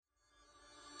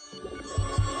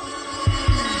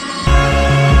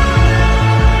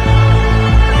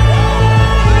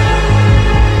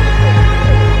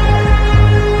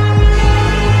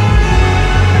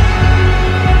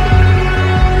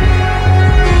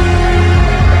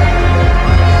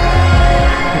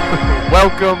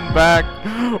Welcome back.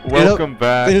 Welcome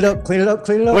back. Clean it up. Clean it up.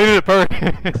 Clean it up. Clean it up.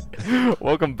 Perfect.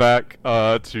 Welcome back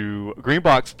to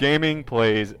Greenbox Gaming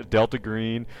plays Delta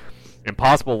Green,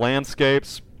 Impossible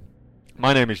Landscapes.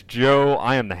 My name is Joe.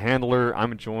 I am the handler.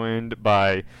 I'm joined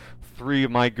by three of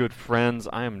my good friends.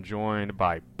 I am joined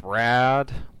by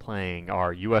Brad, playing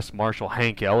our U.S. Marshal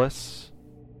Hank Ellis.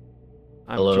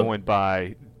 I'm Hello. joined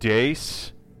by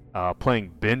Dace,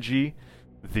 playing Benji,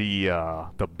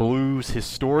 the blues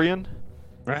historian.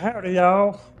 Howdy,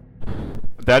 y'all.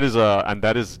 That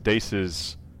is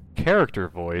Dace's character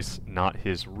voice, not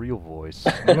his real voice.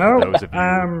 No, Those of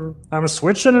you. I'm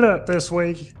switching it up this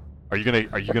week. Are you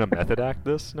gonna method act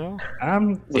this now?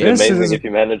 It'd be amazing if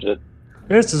you manage it.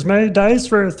 This is me, Dice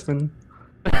Ruthven.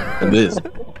 And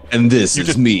this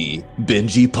is me,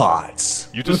 Benji Potts.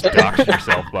 You just doxed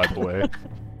yourself, by the way.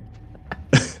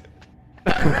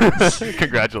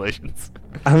 Congratulations.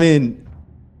 I mean,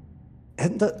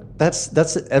 and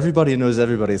that's everybody knows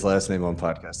everybody's last name on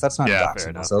podcasts. That's not Yeah, fair doxing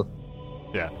enough. myself.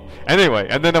 Yeah. Anyway,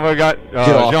 and then I got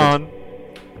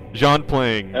Jean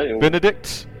playing Hey.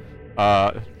 Benedict,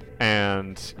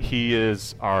 and he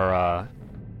is our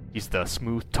he's the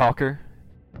smooth talker,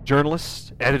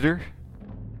 journalist, editor,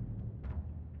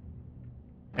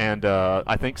 and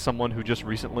I think someone who just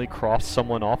recently crossed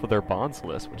someone off of their bonds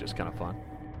list, which is kind of fun.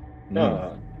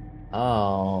 No.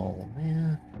 Oh,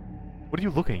 man. What are you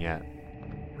looking at?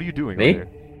 What are you doing Me? over there?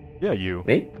 Yeah, you.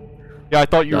 Me? Yeah, I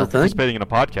thought you were Nothing. participating in a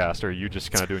podcast, or are you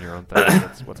just kind of doing your own thing?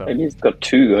 What's up? Maybe he's got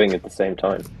two going at the same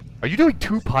time. Are you doing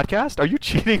two podcasts? Are you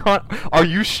cheating on? Are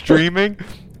you streaming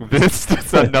this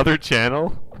to another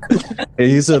channel?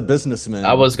 He's a businessman.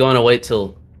 I was going to wait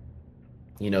till,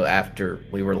 after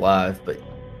we were live, but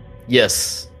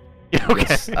yes. Okay.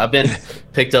 Yes, I've been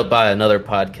picked up by another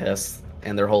podcast,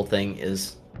 and their whole thing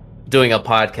is doing a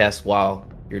podcast while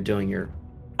you're doing your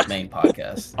main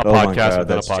podcast. A Oh my podcast God, within a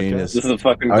that's podcast. genius. This is a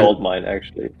fucking gold mine,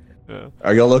 actually. Yeah.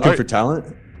 Are y'all looking Alright. for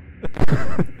talent?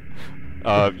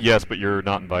 Yes, but you're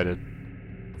not invited.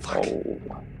 Oh.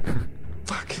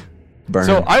 Fuck. Burn.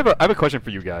 So I have a question for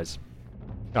you guys.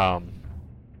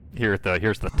 Here's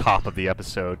the top of the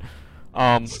episode.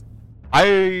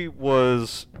 I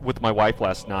was with my wife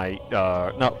last night.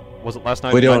 No, was it last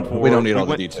night? we The night don't before? need all the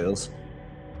went- details.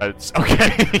 It's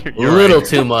okay. A You're little right.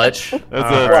 too much. That's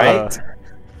All a, right.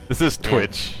 This is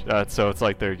Twitch, so it's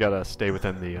like you gotta stay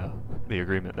within the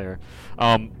agreement there.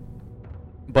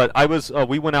 But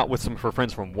we went out with some of her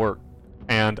friends from work,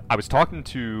 and I was talking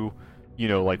to,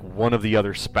 like one of the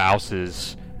other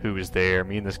spouses who was there.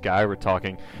 Me and this guy were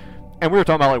talking, and we were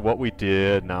talking about like what we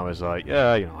did, and I was like,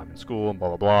 yeah, I'm in school and blah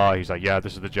blah blah. He's like, yeah,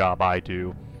 this is the job I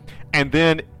do, and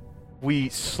then we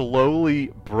slowly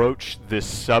broached this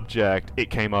subject. It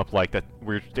came up like that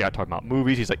we were talking about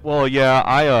movies. He's like, well, yeah,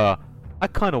 I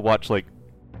kind of watch like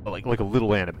a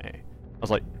little anime. I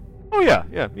was like, oh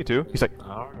yeah, me too. He's like,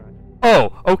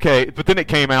 oh, okay. But then it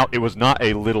came out it was not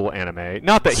a little anime.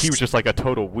 Not that he was just like a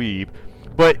total weeb,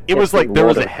 but it was like there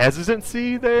was a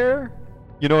hesitancy there.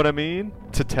 You know what I mean?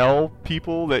 To tell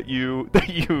people that you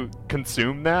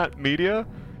consume that media.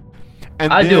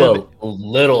 And I then, do a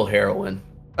little heroin.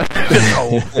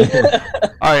 Alright,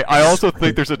 I also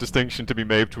think there's a distinction to be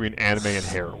made between anime and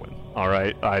heroin.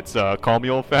 Alright? It's call me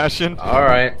old fashioned. All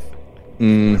right.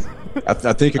 I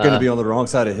think you're going to be on the wrong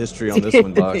side of history on this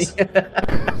one, Box.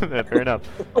 Yeah, fair enough.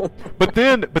 But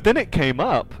then it came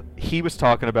up. He was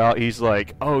talking about. He's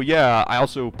like, "Oh yeah, I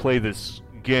also play this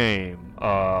game.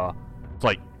 It's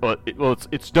like,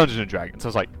 it's Dungeons and Dragons." I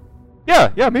was like,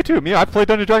 "Yeah, me too. Me, I've played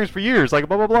Dungeons and Dragons for years. Like,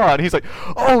 blah blah blah." And he's like,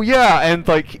 "Oh yeah," and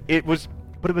like it was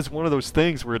one of those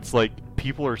things where it's like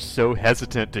people are so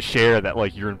hesitant to share that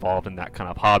like you're involved in that kind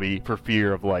of hobby for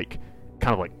fear of like,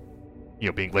 kind of like,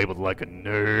 being labeled like a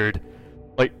nerd.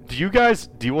 Like, do you guys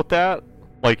deal with that,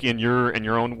 like in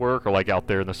your own work or like out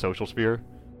there in the social sphere?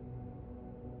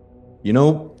 I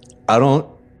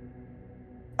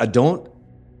don't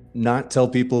not tell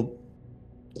people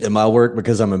in my work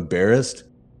because I'm embarrassed.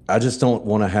 I just don't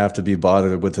want to have to be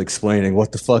bothered with explaining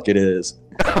what the fuck it is.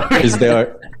 Because they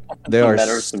are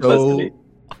Matter of simplicity.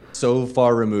 so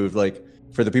far removed. Like,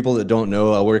 for the people that don't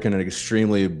know, I work in an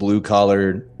extremely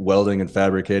blue-collar welding and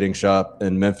fabricating shop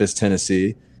in Memphis,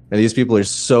 Tennessee. And these people are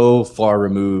so far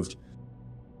removed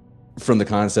from the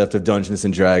concept of Dungeons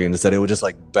and Dragons that it would just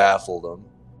like baffle them.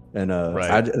 And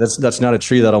Right. that's not a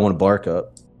tree that I want to bark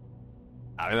up.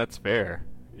 I mean, that's fair.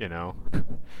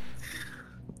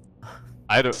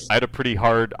 I had a pretty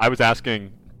hard. I was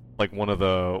asking like one of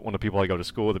the people I go to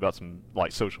school with about some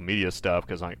like social media stuff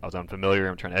because I was unfamiliar.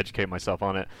 I'm trying to educate myself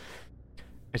on it.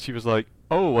 And she was like,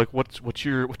 "Oh, like what's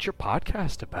your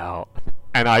podcast about?"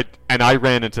 and I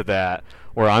ran into that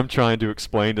where I'm trying to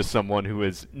explain to someone who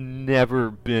has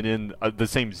never been in the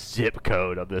same zip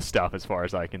code of this stuff, as far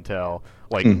as I can tell.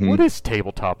 Like, what is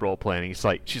tabletop role playing?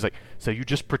 She's like, so you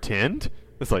just pretend?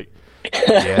 It's like,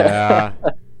 yeah,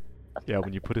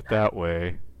 when you put it that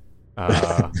way.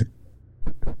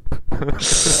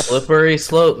 Slippery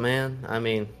slope, man. I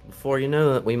mean, before you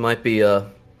know it, we might be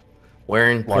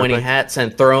wearing pointy hats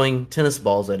and throwing tennis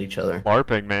balls at each other.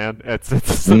 LARPing, man. It's a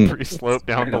slippery slope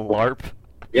down the LARP.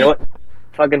 You know what?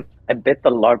 Fucking, I bet the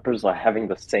LARPers are having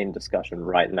the same discussion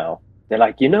right now. They're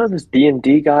like, this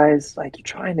D&D guys, like, you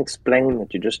try and explain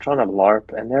that you're just trying to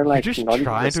LARP, and they're like, not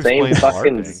even the same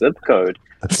fucking LARPing. Zip code.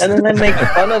 And then they make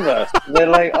fun of us. They're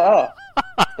like,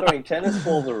 throwing tennis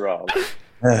balls around.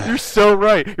 You're so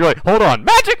right. You're like, hold on,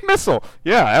 magic missile!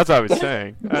 Yeah, as I was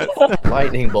saying.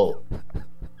 Lightning bolt.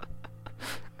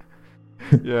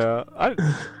 Yeah, I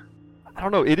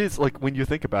don't know, it is, like, when you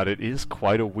think about it, it is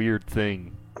quite a weird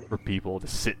thing for people to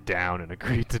sit down and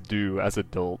agree to do as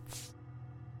adults.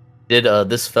 Did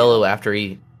this fellow, after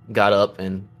he got up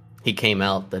and he came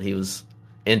out that he was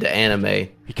into anime,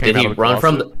 did he run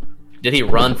from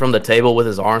the table with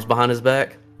his arms behind his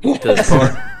back to his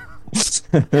car?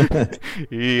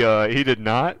 He did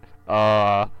not.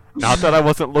 Not that I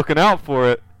wasn't looking out for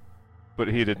it, but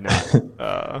he did not.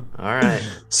 All right.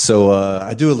 So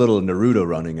I do a little Naruto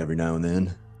running every now and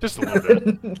then. Just a little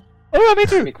bit. Oh yeah, me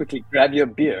too. Let me quickly grab your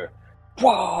beer.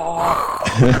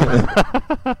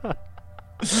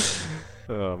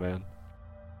 Oh man.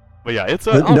 But yeah, it's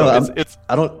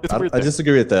I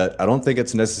disagree with that. I don't think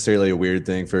it's necessarily a weird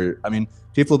thing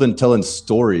people have been telling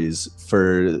stories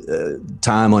for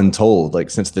time untold, like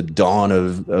since the dawn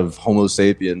of Homo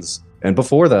sapiens, and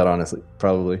before that, honestly,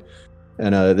 probably.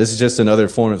 And this is just another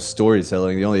form of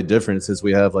storytelling. The only difference is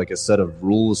we have like a set of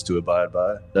rules to abide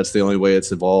by. That's the only way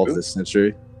it's evolved this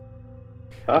century.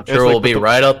 Sure, we'll be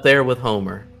right up there with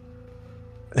Homer.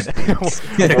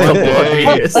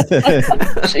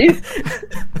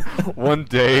 One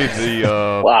day,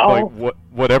 the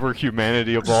whatever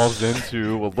humanity evolves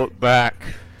into will look back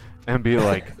and be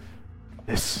like,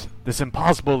 this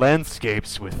impossible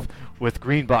landscapes with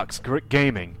Greenbox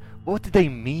gaming. What did they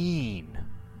mean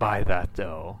by that,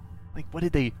 though? Like, what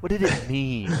did it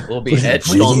mean? We'll be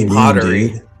etched on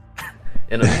pottery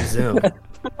in a museum.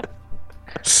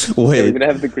 Wait. Yeah, we're gonna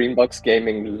have the Greenbox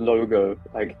Gaming logo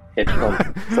like etched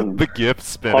on some the GIF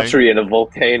spinning pottery in a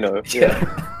volcano. Yeah.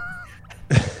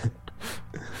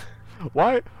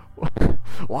 Why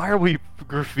are we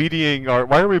graffitiing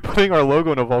why are we putting our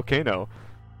logo in a volcano?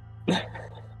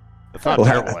 That's not a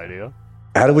terrible idea.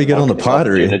 How do we get on the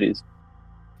pottery?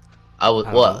 I was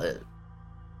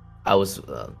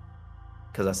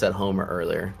because I said Homer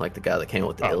earlier, like the guy that came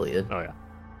with the Iliad. Oh yeah.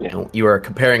 And you were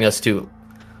comparing us to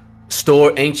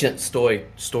ancient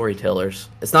storytellers.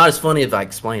 It's not as funny if I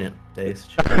explain it, Dave.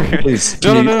 Please,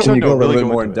 can you go a little bit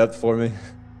more in depth for me?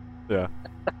 Yeah.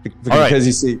 Because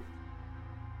you see.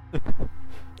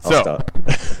 So,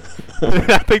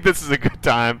 I think this is a good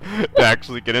time to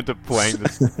actually get into playing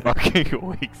this fucking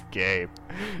week's game.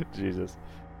 Jesus.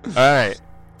 Alright,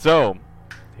 so,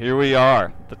 here we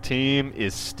are. The team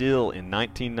is still in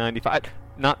 1995.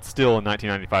 Not still in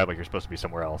 1995 like you're supposed to be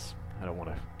somewhere else. I don't want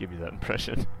to give you that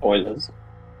impression. Oilers.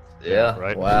 Yeah,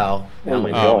 right? Wow. Oh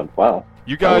my god, wow.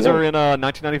 You guys are in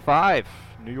 1995,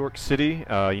 New York City.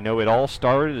 It all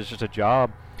started as just a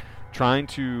job trying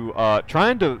to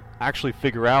actually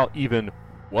figure out even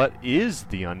what is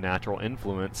the unnatural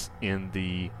influence in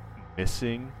this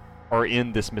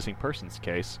missing person's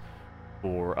case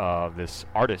for this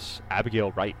artist,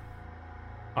 Abigail Wright.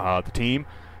 The team,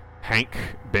 Hank,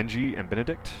 Benji, and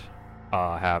Benedict,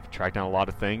 have tracked down a lot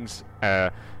of things,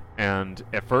 and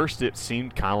at first it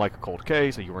seemed kind of like a cold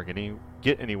case, that you weren't going to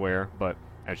get anywhere, but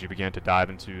as you began to dive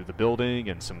into the building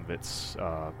and some of its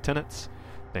tenants,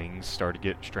 things started to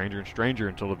get stranger and stranger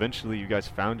until eventually you guys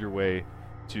found your way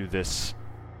to this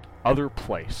other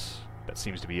place that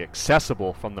seems to be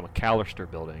accessible from the McAllister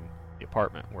building, the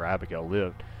apartment where Abigail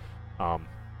lived,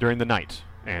 during the night,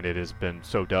 and it has been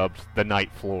so dubbed the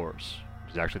Night Floors,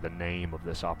 which is actually the name of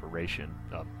this operation,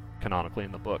 canonically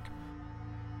in the book.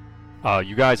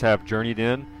 You guys have journeyed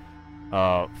in,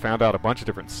 found out a bunch of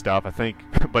different stuff, I think,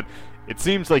 but it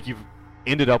seems like you've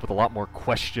ended up with a lot more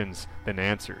questions than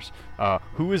answers.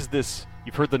 Who is this?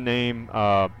 You've heard the name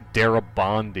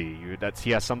Darabandi.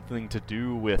 He has something to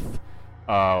do with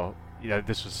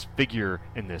this was figure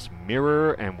in this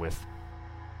mirror and with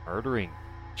murdering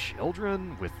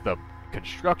children, with the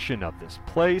construction of this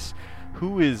place.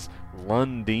 Who is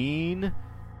Lundeen?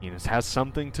 Has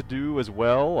something to do as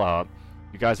well.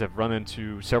 You guys have run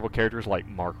into several characters like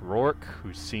Mark Rourke,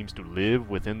 who seems to live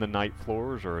within the night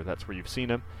floors, or that's where you've seen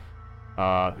him,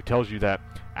 who tells you that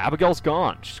Abigail's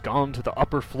gone. She's gone to the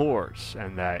upper floors,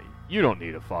 and that you don't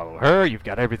need to follow her. You've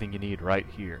got everything you need right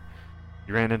here.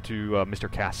 You ran into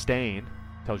Mr. Castaigne,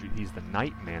 tells you he's the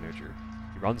night manager.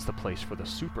 He runs the place for the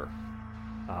Super,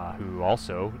 who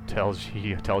also tells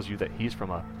you that he's from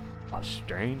a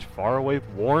strange, faraway,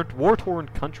 war-torn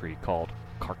country called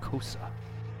Carcosa,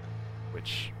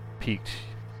 which piqued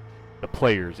the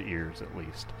players' ears, at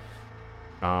least.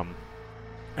 And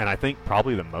I think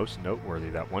probably the most noteworthy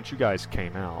that once you guys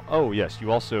came out... Oh, yes,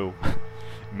 you also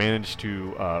managed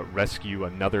to rescue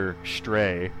another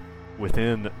stray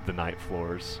within the night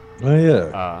floors. Oh,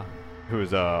 yeah. Who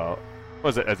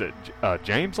was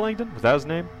James Langdon? Was that his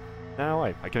name? No,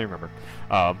 I can't remember.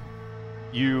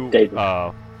 David.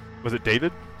 Was it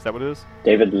David? Is that what it is?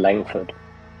 David Langford.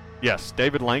 Yes,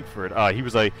 David Langford. He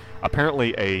was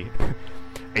apparently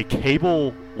a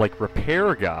cable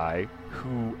repair guy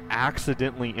who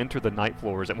accidentally entered the night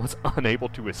floors and was unable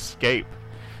to escape.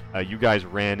 You guys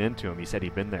ran into him. He said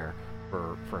he'd been there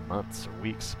for months or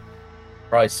weeks.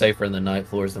 Probably safer in the night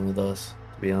floors than with us,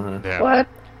 to be honest. Yeah. What?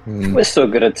 We're so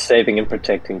good at saving and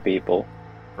protecting people.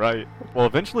 Right. Well,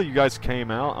 eventually you guys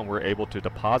came out and were able to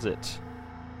deposit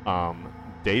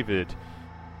David,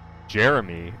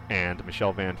 Jeremy, and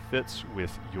Michelle Van Fitz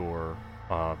with your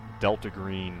Delta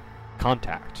Green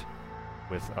contact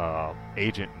with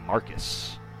Agent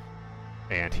Marcus.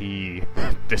 And he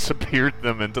disappeared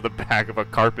them into the back of a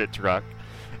carpet truck.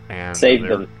 And saved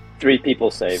them. 3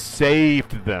 people saved.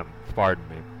 Saved them. Pardon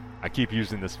me. I keep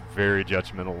using this very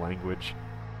judgmental language.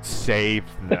 Saved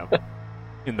them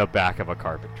in the back of a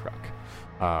carpet truck.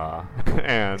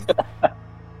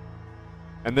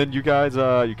 And then you guys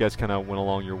kind of went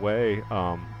along your way.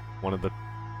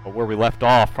 Where we left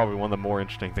off, probably one of the more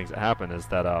interesting things that happened is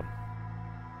that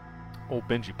old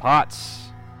Benji Potts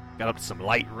got up to some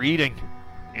light reading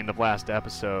in the last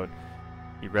episode.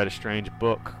 He read a strange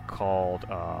book called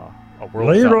A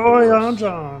World Leroy Without on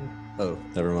John. Oh,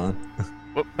 never mind.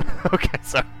 Okay,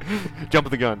 sorry.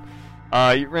 Jumping the gun.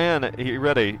 He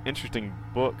read a interesting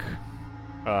book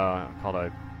called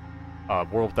A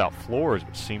World Without Floors,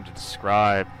 which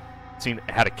it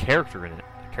had a character in it,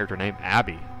 a character named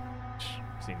Abby, which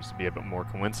seems to be a bit more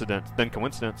coincidence,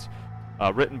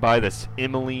 written by this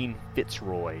Emmeline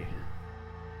Fitzroy,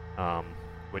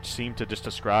 which seemed to just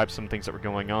describe some things that were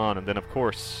going on, and then of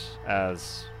course,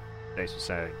 as Dace was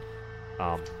saying,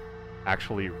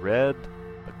 actually read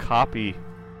the copy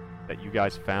that you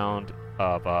guys found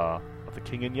of The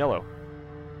King in Yellow,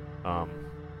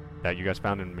 that you guys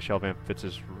found in Michelle Van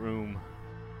Fitz's room.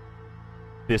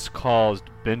 This caused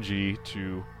Benji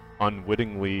to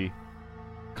unwittingly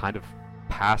kind of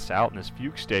pass out in his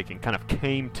fugue state and kind of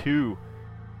came to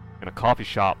in a coffee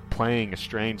shop playing a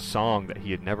strange song that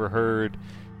he had never heard,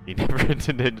 he never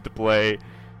intended to play,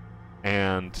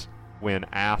 and when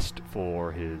asked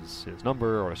for his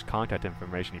number or his contact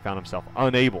information, he found himself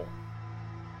unable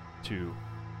to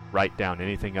write down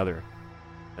anything other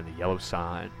than the yellow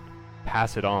sign,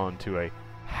 pass it on to a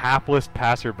hapless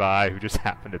passerby who just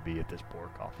happened to be at this poor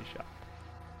coffee shop.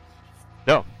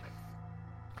 So,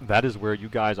 that is where you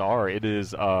guys are. It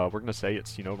is, we're going to say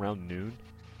it's, around noon.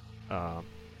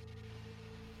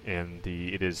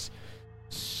 It is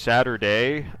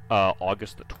Saturday,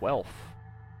 August the 12th.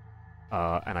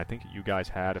 And I think you guys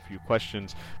had a few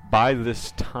questions. By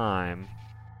this time,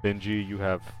 Benji, you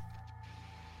have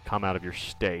come out of your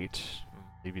state.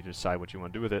 Maybe you decide what you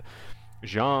want to do with it.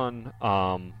 Jean,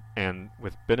 and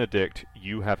with Benedict,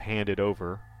 you have handed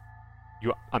over.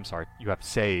 You have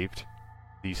saved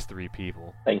these 3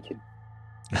 people. Thank you.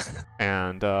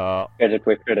 And credit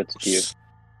where credit's due.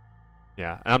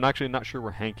 Yeah, and I'm actually not sure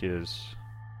where Hank is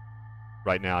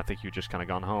right now. I think you just kind of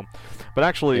gone home. But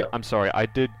actually, yeah. I'm sorry.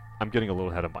 I'm getting a little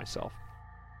ahead of myself.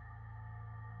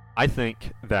 I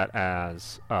think that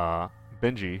as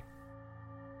Benji,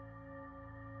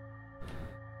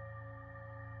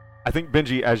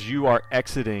 as you are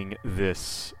exiting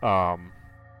this, as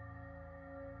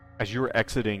you are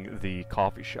exiting the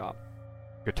coffee shop,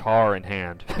 guitar in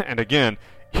hand, and again,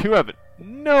 you have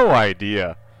no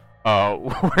idea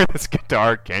where this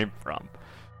guitar came from,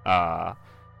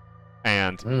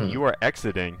 and you are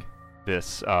exiting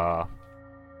this.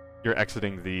 You're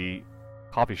exiting the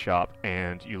coffee shop,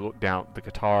 and you look down at the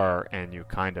guitar, and you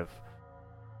kind of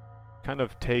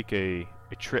take a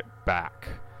trip back.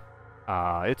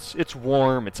 It's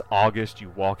warm. It's August.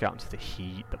 You walk out into the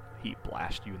heat. The heat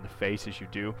blasts you in the face as you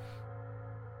do,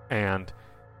 and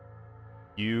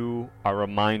you are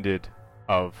reminded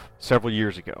of several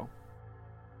years ago.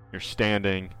 You're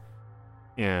standing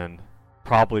in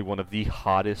probably one of the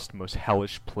hottest, most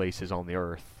hellish places on the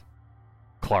earth,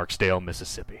 Clarksdale,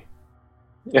 Mississippi.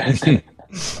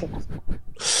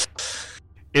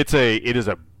 It is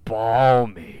a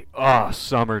balmy,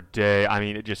 summer day. I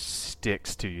mean, it just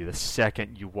sticks to you the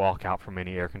second you walk out from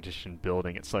any air-conditioned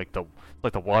building. It's like the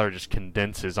water just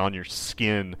condenses on your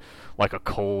skin like a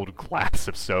cold glass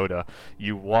of soda.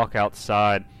 You walk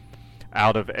outside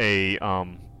out of a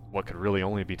what could really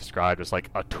only be described as like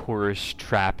a tourist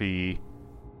trappy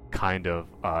kind of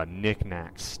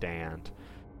knick-knack stand.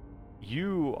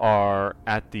 You are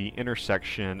at the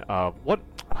intersection of what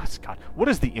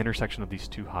is the intersection of these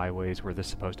two highways where this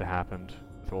is supposed to happen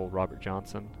with old Robert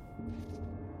Johnson?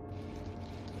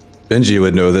 Benji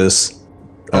would know this.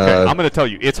 Okay, I'm going to tell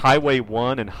you. It's Highway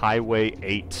 1 and Highway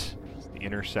 8. It's the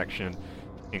intersection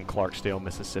in Clarksdale,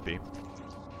 Mississippi.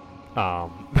 I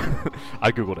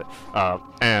googled it,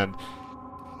 and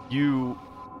you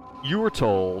were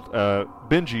told,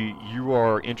 Benji, you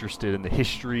are interested in the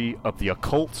history of the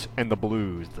occult and the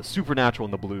blues, the supernatural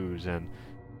and the blues, and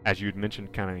as you'd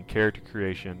mentioned, kind of in character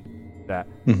creation, that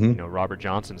Robert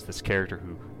Johnson's this character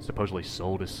who supposedly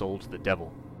sold his soul to the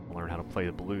devil to learn how to play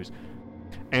the blues,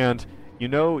 and you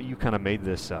kind of made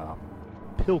this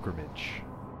pilgrimage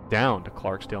down to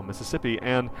Clarksdale, Mississippi,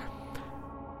 and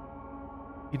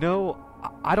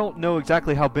I don't know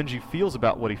exactly how Benji feels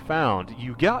about what he found.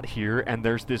 You got here, and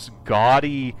there's this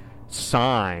gaudy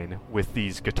sign with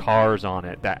these guitars on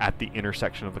it that at the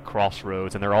intersection of the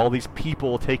crossroads, and there are all these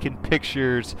people taking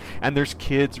pictures, and there's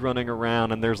kids running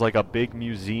around, and there's like a big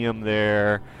museum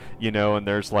there, and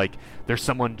there's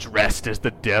someone dressed as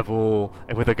the devil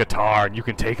with a guitar, and you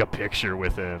can take a picture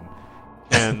with him.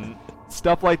 And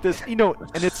stuff like this, and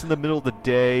it's in the middle of the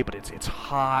day, but it's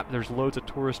hot, there's loads of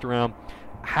tourists around.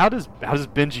 How does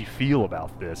Benji feel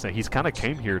about this? And he's kind of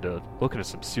came here to look into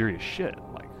some serious shit.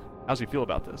 Like, how does he feel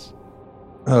about this?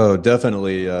 Oh,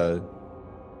 definitely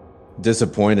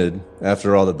disappointed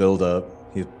after all the build-up.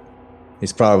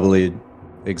 He's probably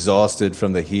exhausted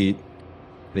from the heat.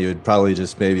 He would probably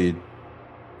just maybe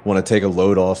want to take a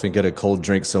load off and get a cold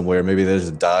drink somewhere. Maybe there's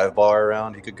a dive bar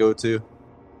around he could go to.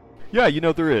 Yeah,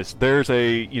 there is. There's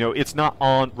it's not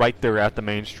on right there at the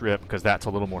main strip because that's a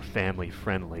little more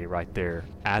family-friendly right there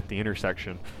at the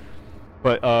intersection.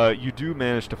 But you do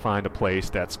manage to find a place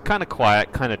that's kind of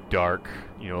quiet, kind of dark,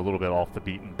 a little bit off the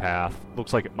beaten path.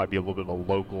 Looks like it might be a little bit of a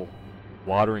local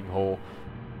watering hole.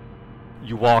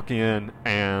 You walk in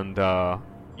and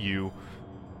you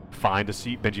find a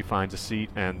seat. Benji finds a seat,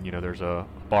 and there's a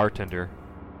bartender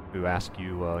who asks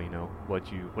you, what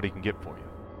he can get for you.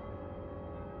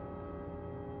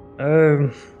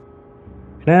 Can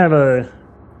I have a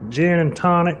gin and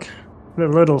tonic with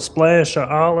a little splash of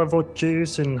olive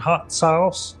juice and hot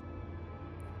sauce?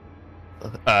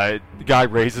 The guy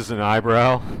raises an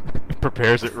eyebrow,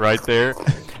 prepares it right there,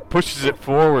 pushes it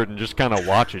forward, and just kind of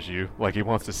watches you like he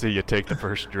wants to see you take the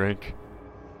first drink.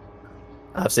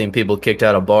 I've seen people kicked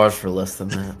out of bars for less than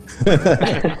that.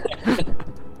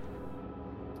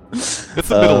 It's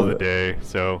the middle of the day,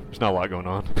 so there's not a lot going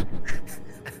on.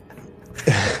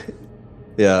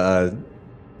 Yeah,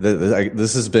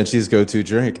 this is Benji's go-to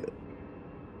drink.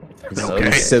 Okay.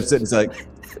 He sips it and he's like,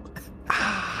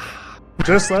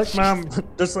 just like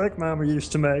Mama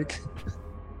used to make.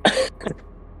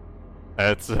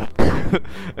 That's a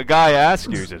guy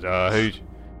asks you, he says, where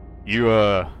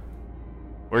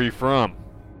are you from?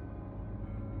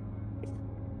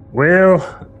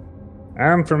 Well,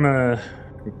 I'm from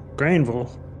Greenville.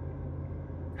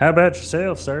 How about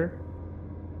yourself, sir?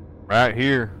 Right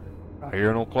here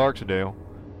in old Clarksdale.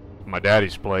 My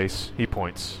daddy's place. He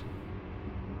points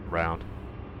around.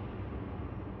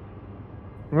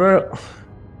 Well,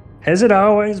 has it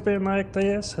always been like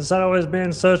this? Has it always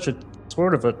been such a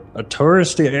sort of a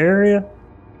touristy area?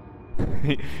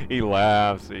 He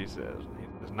laughs. He says,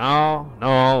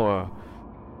 no.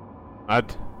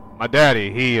 My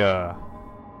daddy, him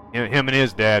and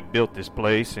his dad built this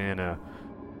place, and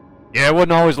it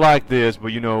wasn't always like this.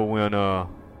 But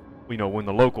when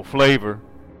the local flavor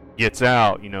gets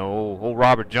out, old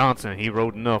Robert Johnson, he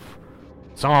wrote enough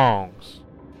songs,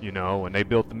 and they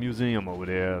built the museum over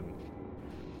there.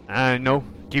 And,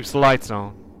 keeps the lights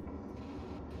on.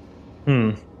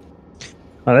 Well,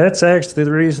 that's actually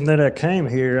the reason that I came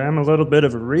here. I'm a little bit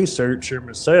of a researcher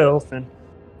myself, and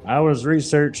I was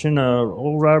researching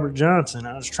old Robert Johnson.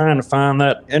 I was trying to find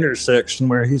that intersection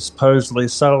where he supposedly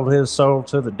sold his soul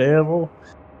to the devil.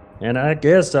 And I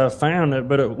guess I found it,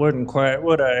 but it wasn't quite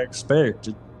what I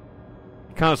expected.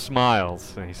 He kind of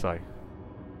smiles, and he's like,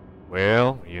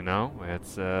 well,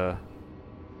 it's,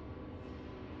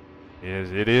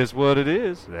 it is what it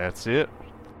is. That's it.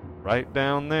 Right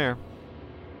down there.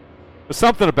 There's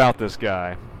something about this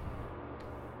guy.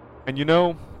 And you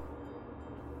know,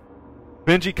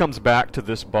 Benji comes back to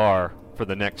this bar for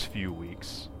the next few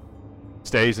weeks.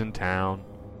 Stays in town.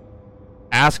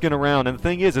 Asking around. And the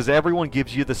thing is everyone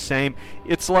gives you the same...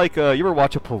 It's like, you ever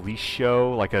watch a police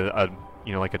show? Like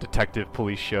like a detective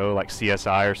police show, like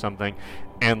CSI or something.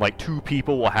 And like two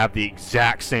people will have the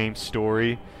exact same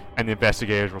story. And the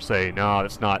investigators will say, no,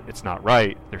 it's not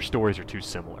right. Their stories are too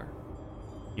similar.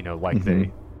 You know, like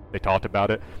they talked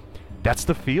about it. That's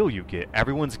the feel you get.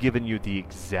 Everyone's giving you the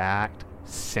exact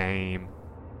same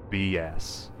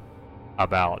BS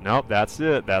about, nope, that's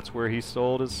it. That's where he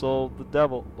sold his soul to the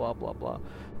devil, blah, blah, blah.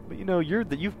 But you know,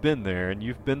 you've been there, and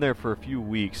you've been there for a few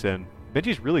weeks, and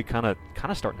Benji's really kind of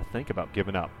starting to think about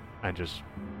giving up and just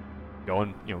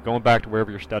going back to wherever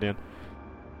you're studying.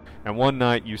 And one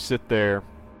night you sit there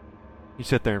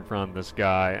in front of this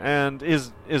guy, and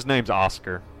his name's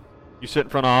Oscar. You sit in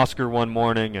front of Oscar one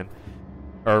morning,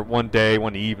 or one day,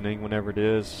 one evening, whenever it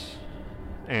is,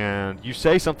 and you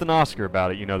say something to Oscar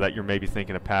about it, you know, that you're maybe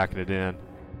thinking of packing it in.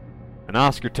 And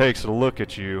Oscar takes a look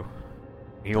at you.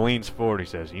 He leans forward. He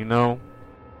says, you know,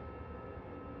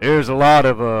 there's a lot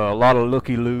of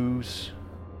looky-loos,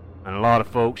 and a lot of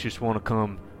folks just want to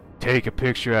come take a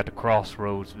picture at the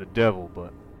crossroads of the devil,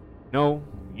 but no,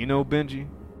 you know, Benji,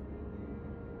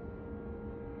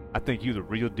 I think you the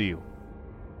real deal.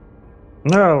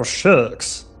 No,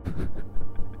 shucks.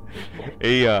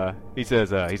 He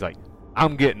says, he's like,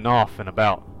 I'm getting off in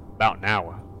about an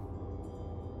hour.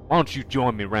 Why don't you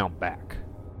join me round back?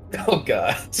 Oh,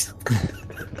 God.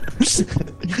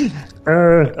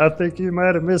 I think you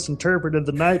might have misinterpreted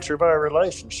the nature of our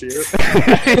relationship.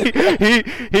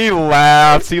 he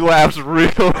laughs. He laughs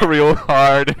real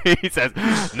hard. He says,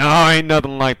 no, ain't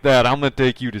nothing like that. I'm going to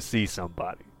take you to see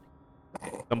somebody.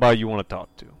 Somebody you want to talk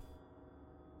to.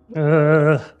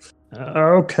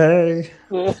 Okay.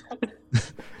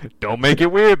 Don't make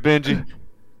it weird, Benji.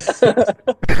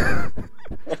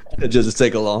 Just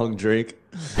take a long drink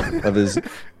of his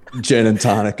gin and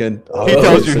tonic, and he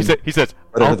tells you. He says,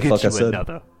 "I'll get you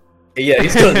another." Yeah,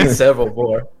 he's gonna need several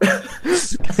more.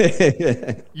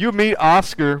 You meet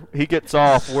Oscar. He gets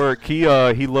off work. He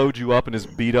loads you up in his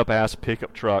beat up ass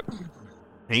pickup truck,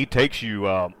 and he takes you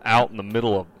out in the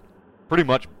middle of pretty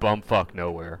much bumfuck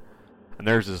nowhere. And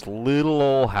there's this little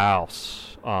old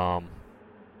house,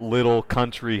 little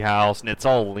country house, and it's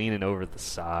all leaning over the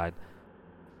side.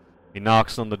 He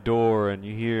knocks on the door, and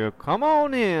you hear, "Come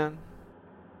on in."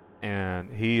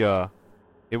 And he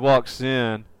walks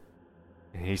in,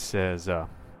 and he says,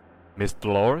 "Miss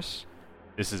Dolores,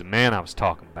 this is the man I was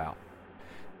talking about."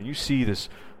 And you see this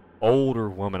older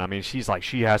woman. I mean, she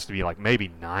has to be like maybe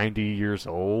 90 years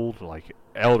old, like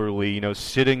elderly, you know,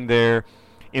 sitting there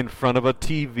in front of a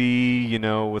TV, you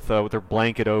know, with her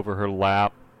blanket over her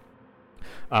lap.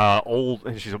 Old,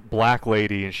 and she's a black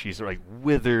lady, and she's like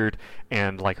withered,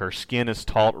 and like her skin is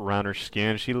taut around her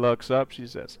skin. She looks up, she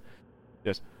says,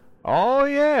 "Oh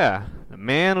yeah, the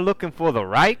man looking for the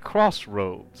right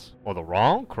crossroads, or the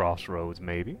wrong crossroads,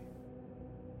 maybe."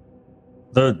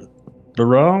 The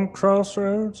wrong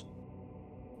crossroads?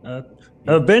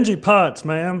 Benji Potts,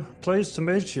 ma'am. Pleased to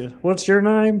meet you. What's your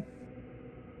name?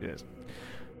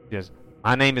 Yes.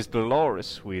 My name is Dolores,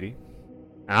 sweetie.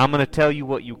 And I'm going to tell you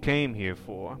what you came here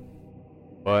for.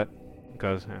 But,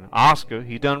 because Oscar,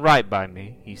 he done right by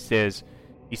me. He says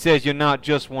you're not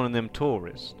just one of them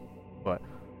tourists. But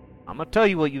I'm going to tell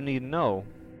you what you need to know.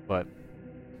 But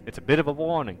it's a bit of a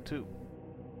warning, too.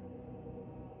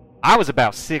 I was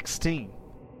about 16.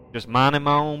 Just minding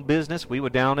my own business. We were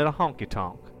down at a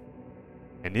honky-tonk.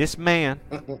 And this man,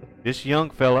 this young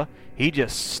fella, he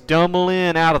just stumbled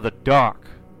in out of the dark,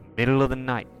 middle of the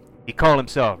night. He called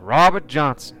himself Robert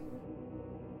Johnson.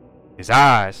 His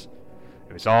eyes,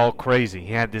 it was all crazy.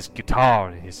 He had this guitar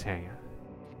in his hand.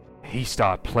 He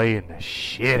started playing the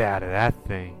shit out of that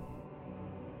thing.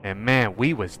 And man,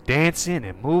 we was dancing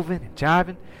and moving and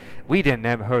jiving. We didn't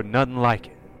ever heard nothing like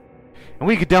it. And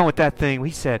we got done with that thing. We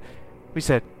said,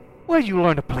 where'd you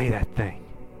learn to play that thing?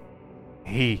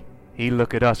 He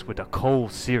looked at us with a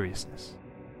cold seriousness.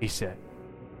 He said,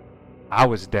 I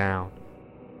was down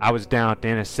at the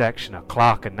intersection of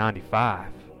Clock and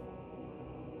 95.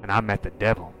 And I met the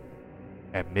devil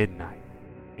at midnight.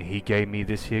 And he gave me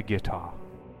this here guitar.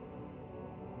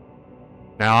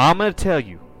 Now I'm going to tell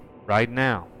you right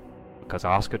now, because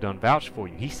Oscar done vouched for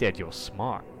you. He said you're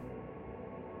smart.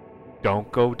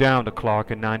 Don't go down to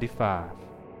Clark and 95.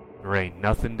 There ain't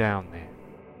nothing down there.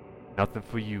 Nothing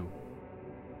for you.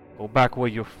 Go back where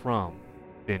you're from,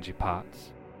 Benji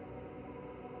Potts.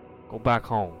 Go back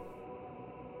home.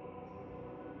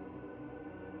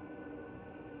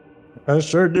 I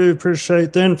sure do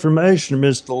appreciate the information,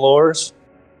 Miss Dolores.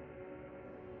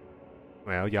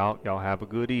 Well, y'all have a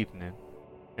good evening.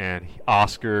 And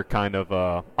Oscar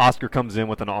Oscar comes in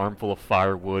with an armful of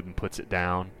firewood and puts it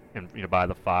down and by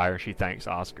the fire. She thanks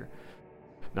Oscar.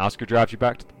 And Oscar drives you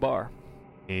back to the bar.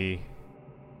 He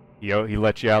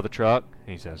lets you out of the truck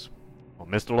and he says, "Well,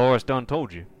 Miss Dolores done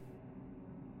told you.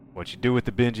 What you do with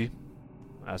the Benji,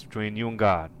 that's between you and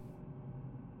God.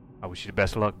 I wish you the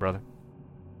best of luck, brother."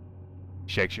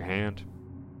 Shakes your hand,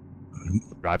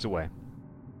 drives away.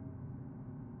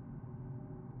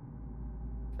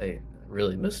 They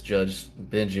really misjudged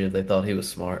Benji if they thought he was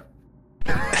smart.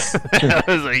 That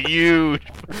was a huge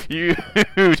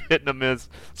hit and a miss.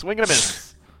 Swing and a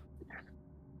miss.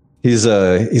 He's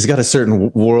got a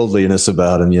certain worldliness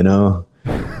about him, you know.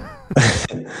 You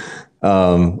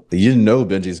didn't know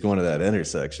Benji's going to that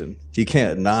intersection. He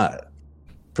can't not.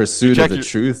 Pursuit of the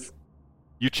truth.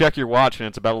 You check your watch and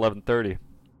it's about 11:30.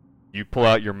 You pull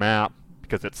out your map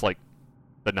because it's like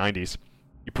the 90s.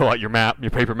 You pull out your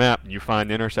paper map, and you find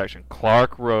the intersection.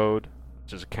 Clark Road,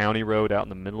 which is a county road out in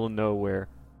the middle of nowhere.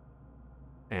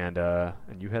 And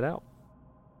you head out.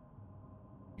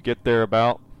 You get there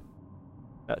about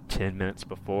 10 minutes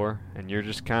before, and you're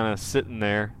just kind of sitting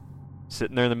there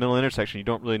in the middle of the intersection. You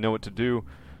don't really know what to do.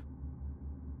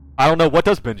 I don't know. What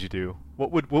does Benji do?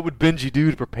 What would Benji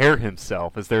do to prepare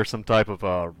himself? Is there some type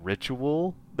of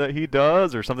ritual that he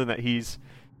does, or something that he's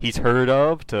heard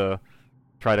of to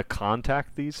try to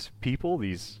contact these people,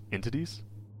 these entities?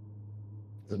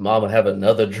 Does Mama have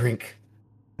another drink?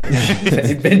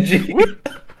 Benji.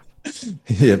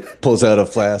 He pulls out a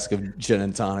flask of gin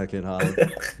and tonic and hot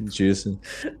juice. And,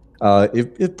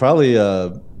 it probably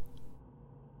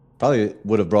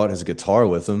would have brought his guitar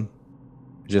with him.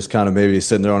 Just kind of maybe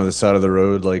sitting there on the side of the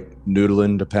road, like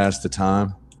noodling to pass the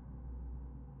time.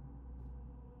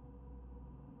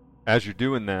 As you're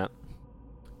doing that,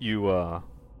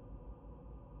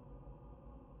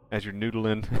 as you're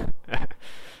noodling,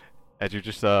 as you're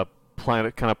just kind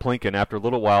of plinking, after a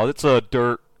little while, it's a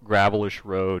dirt, gravelish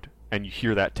road, and you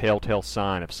hear that telltale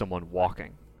sign of someone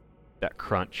walking. That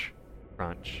crunch,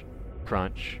 crunch,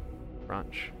 crunch,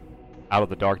 crunch. Out of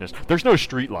the darkness. There's no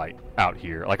street light out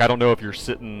here. Like, I don't know if you're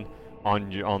sitting on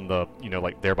the,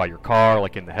 like there by your car,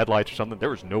 like in the headlights or something.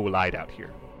 There is no light out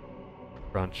here.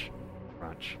 Crunch,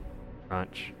 crunch,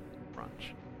 crunch,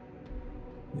 crunch.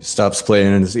 He stops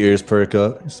playing and his ears perk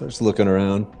up. He starts looking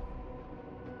around.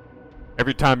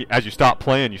 Every time, as you stop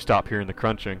playing, you stop hearing the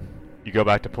crunching. You go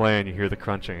back to playing, you hear the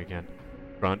crunching again.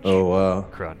 Crunch. Oh, wow.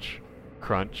 Crunch,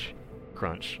 crunch,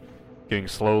 crunch. Getting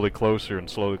slowly closer and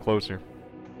slowly closer.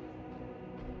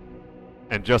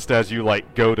 And just as you,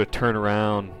 go to turn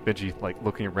around, Benji,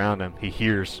 looking around him, he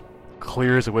hears,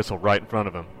 clear as a whistle right in front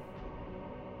of him.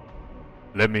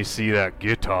 "Let me see that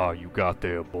guitar you got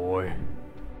there, boy."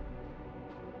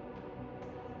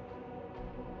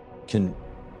 Does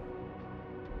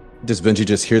Benji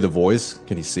just hear the voice?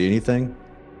 Can he see anything?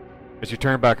 As you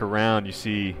turn back around, you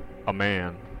see a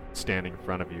man standing in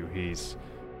front of you. He's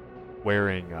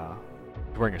wearing a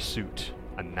suit,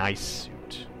 a nice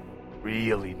suit.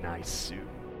 Really nice suit.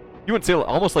 You wouldn't say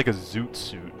almost like a zoot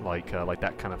suit, like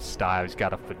that kind of style. He's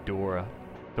got a fedora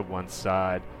to one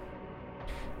side.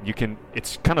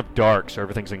 It's kind of dark, so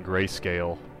everything's in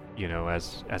grayscale,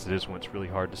 as it is when it's really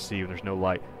hard to see and there's no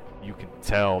light. You can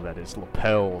tell that his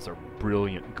lapels are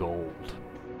brilliant gold.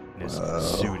 And his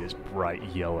suit is bright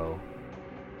yellow.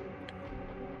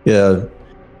 Yeah.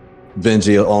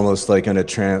 Benji, almost like in a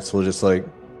trance, will just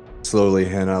slowly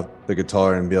hand out the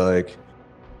guitar and be like,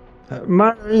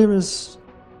 "My name is..."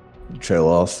 Trail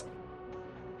off.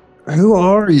 "Who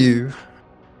are you?"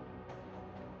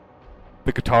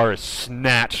 The guitar is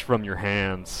snatched from your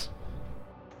hands,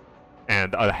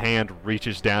 and a hand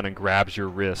reaches down and grabs your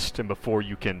wrist, and before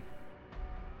you can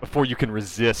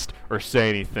resist or say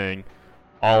anything,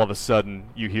 all of a sudden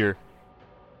you hear,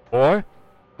 "Boy!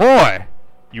 Boy!"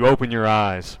 You open your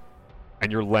eyes,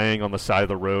 and you're laying on the side of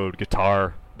the road,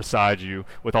 guitar beside you,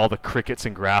 with all the crickets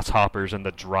and grasshoppers and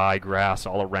the dry grass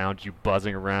all around you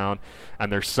buzzing around, and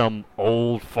there's some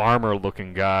old farmer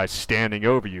looking guy standing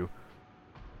over you.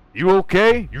 "You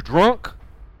okay? You drunk?"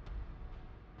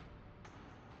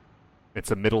 It's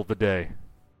the middle of the day.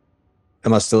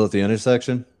 Am I still at the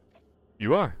intersection?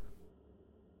 You are.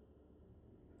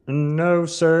 "No,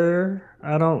 sir.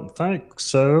 I don't think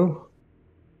so."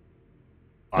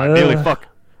 I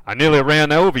nearly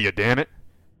ran over you, damn it.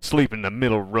 Sleeping in the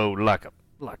middle of the road like a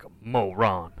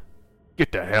moron.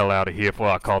 Get the hell out of here before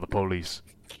I call the police.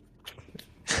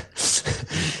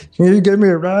 "Can you give me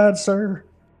a ride, sir?"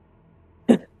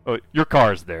 Oh, your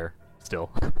car's there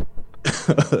still.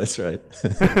 That's right.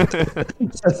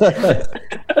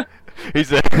 He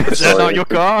said, "Is that not your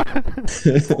car?"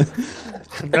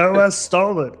 No, I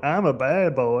stole it. I'm a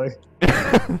bad boy.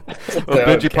 Well,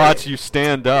 Benji Potts, you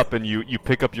stand up and you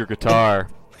pick up your guitar,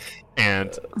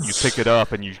 and you pick it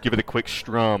up and you give it a quick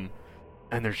strum,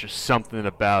 and there's just something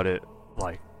about it,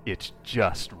 like it's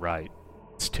just right.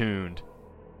 It's tuned.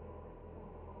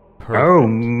 Perfect. Oh,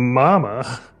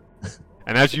 mama.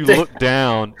 And as you look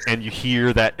down and you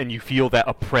hear that and you feel that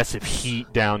oppressive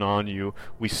heat down on you,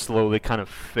 we slowly kind of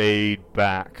fade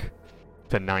back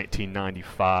to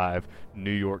 1995,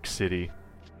 New York City.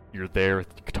 You're there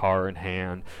with the guitar in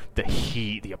hand. The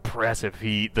heat, the oppressive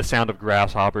heat, the sound of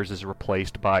grasshoppers is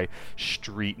replaced by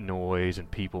street noise and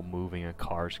people moving and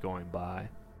cars going by.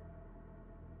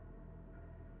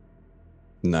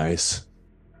 Nice.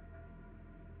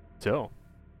 So,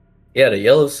 Yeah, the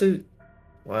yellow suit.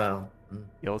 Wow.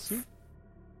 yellow suit?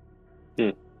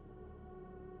 This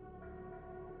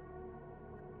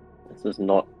is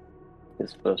not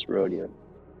his first rodeo.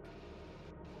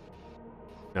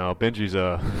 No, Benji's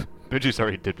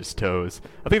already dipped his toes.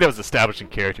 I think that was establishing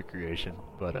character creation,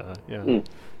 but yeah.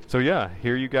 So yeah,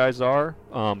 here you guys are.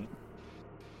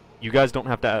 You guys don't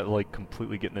have to like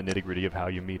completely get in the nitty-gritty of how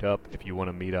you meet up. If you want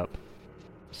to meet up,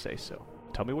 say so.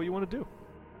 Tell me what you want to do.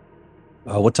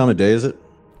 What time of day is it?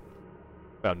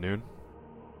 About noon.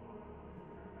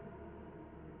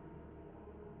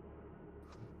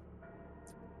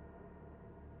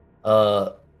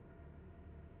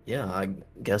 Yeah, I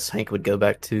guess Hank would go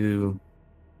back to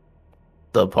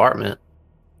the apartment.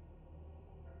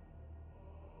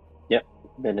 Yep,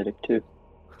 Benedict too.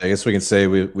 I guess we can say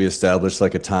we established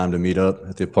like a time to meet up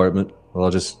at the apartment. Well,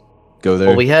 I'll just go there.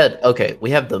 Well, we have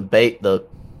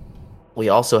we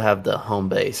also have the home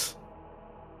base.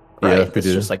 Right? Yeah, we It's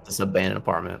do. just like this abandoned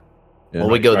apartment. Yeah. Will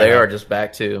we go Right. there or just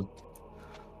back to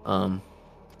the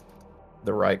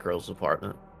Wright girl's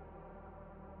apartment?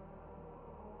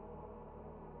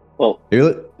 Well, Feel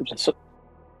it? just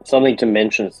something to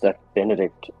mention is that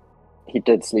Benedict, he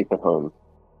did sleep at home,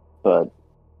 but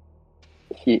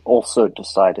he also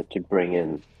decided to bring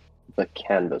in the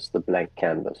canvas, the blank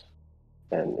canvas,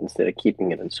 and instead of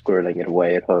keeping it and squirreling it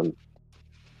away at home,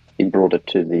 he brought it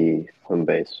to the home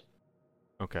base.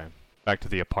 Okay. Back to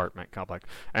the apartment complex.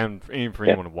 And even for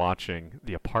Yeah. anyone watching,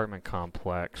 the apartment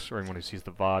complex, or anyone who sees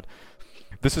the VOD,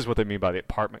 this is what they mean by the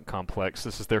apartment complex.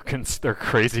 This is their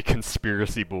crazy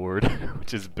conspiracy board,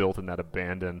 which is built in that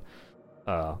abandoned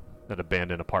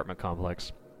apartment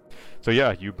complex. So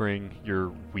yeah, you bring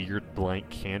your weird blank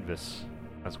canvas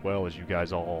as well as you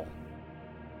guys all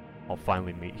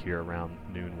finally meet here around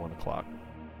noon, 1 o'clock.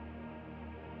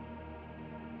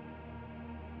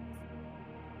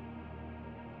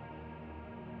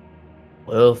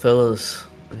 Well, fellas,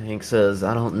 Hank says,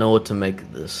 I don't know what to make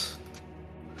of this.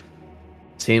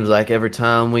 Seems like every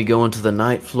time we go into the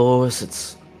night floors,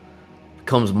 it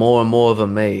becomes more and more of a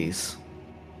maze.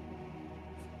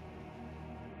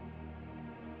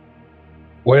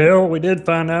 Well, we did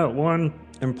find out one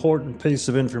important piece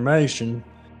of information.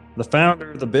 The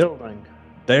founder of the building,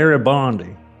 Dara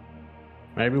Bondi.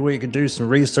 Maybe we could do some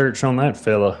research on that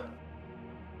fella.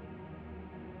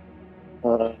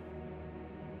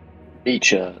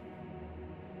 Beach,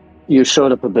 you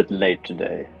showed up a bit late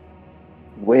today.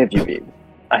 Where have you been?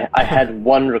 I had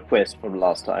one request from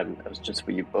last time. It was just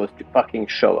for you both to fucking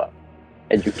show up.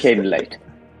 And you came late.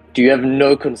 Do you have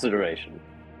no consideration?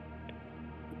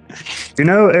 You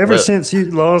know, ever Look. since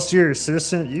you lost your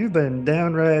assistant, you've been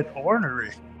downright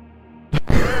ornery.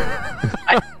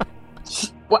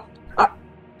 What?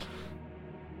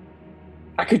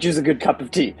 I could use a good cup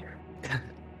of tea.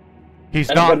 He's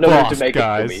And I've not got no one to lost, make it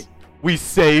for me. guys. We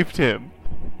saved him.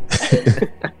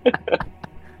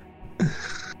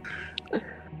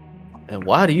 And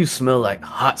why do you smell like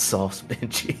hot sauce,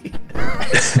 Benji?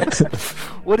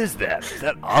 What is that? Is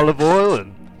that olive oil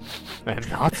and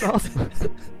hot sauce?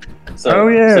 Oh,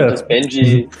 yeah. So does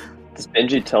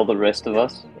Benji tell the rest of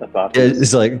us about Yeah, this?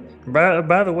 it's like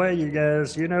By the way, you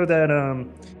guys, you know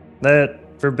that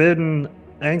forbidden,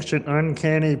 ancient,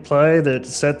 uncanny play that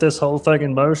set this whole thing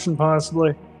in motion,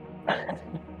 possibly?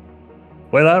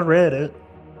 Well, I read it.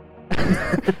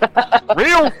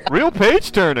 real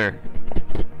page turner.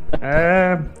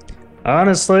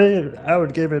 Honestly, I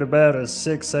would give it about a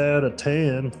 6 out of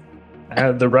 10.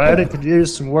 The writing could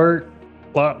use some work.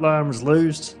 Plotline was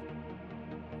loose.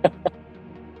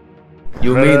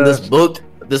 You mean this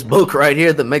book right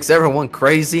here that makes everyone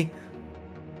crazy?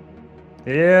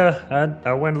 Yeah,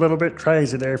 I went a little bit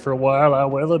crazy there for a while, I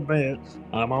will admit.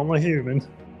 I'm only human.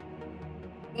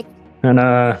 And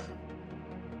I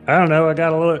don't know, I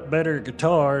got a little better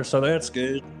guitar, so that's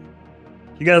good.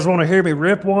 You guys want to hear me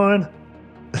rip one?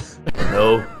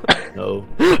 No. No,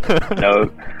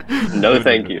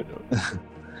 thank you.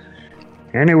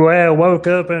 Anyway, I woke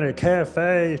up in a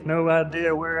cafe, no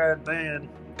idea where I'd been.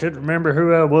 Couldn't remember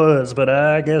who I was, but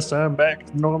I guess I'm back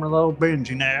to normal old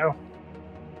Benji now.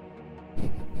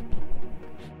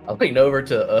 I'll lean over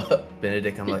to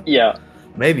Benedict. I'm like, Yeah.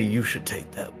 Maybe you should take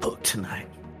that book tonight.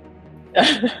 No,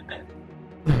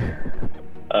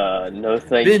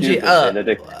 thank Benji, you,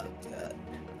 Benedict.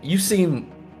 You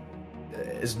seem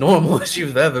as normal as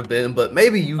you've ever been, but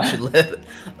maybe you should let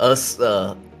us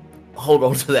hold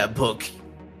on to that book.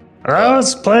 I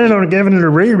was planning on giving it a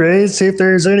reread, see if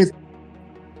there's any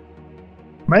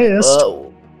missed.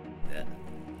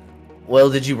 Well,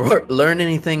 did you learn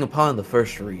anything upon the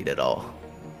first read at all?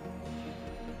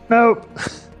 Nope.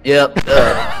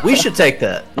 Yep. We should take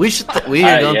that. We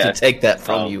are going to take that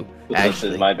from you. This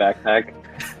is my backpack.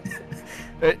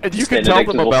 And you can tell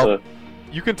them about.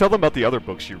 You can tell them about the other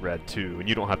books you read too, and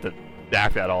you don't have to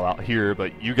act that all out here.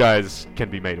 But you guys can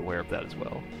be made aware of that as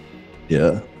well.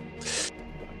 Yeah.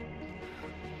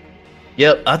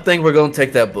 Yep, I think we're gonna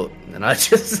take that book, and I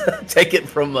just take it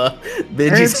from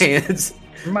Benji's hands.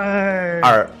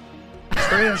 My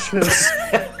precious,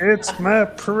 it's my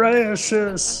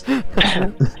precious.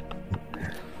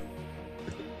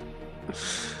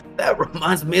 That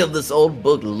reminds me of this old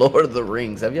book, Lord of the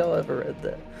Rings. Have y'all ever read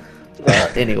that?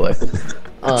 Anyway,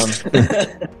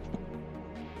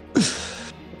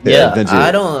 yeah,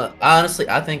 I don't. Honestly,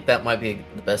 I think that might be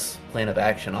the best plan of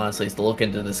action. Honestly, is to look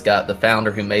into this guy, the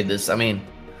founder who made this. I mean,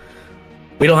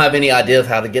 we don't have any idea of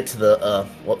how to get to the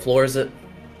what floor is it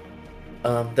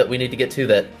that we need to get to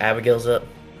that Abigail's up.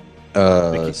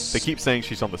 They keep saying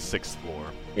she's on the 6th floor.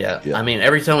 Yeah, I mean,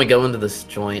 every time we go into this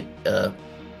joint,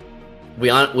 we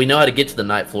know how to get to the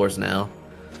night floors now,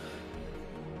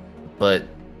 but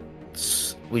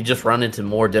we just run into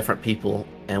more different people,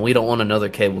 and we don't want another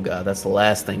cable guy. That's the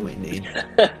last thing we need.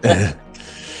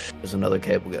 There's another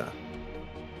cable guy.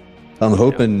 I'm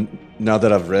hoping now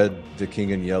that I've read The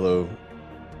King in Yellow,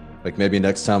 like maybe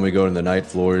next time we go to the night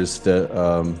floors that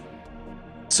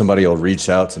somebody will reach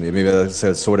out to me. Maybe that's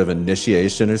a sort of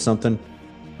initiation or something.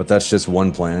 But that's just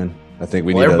one plan. I think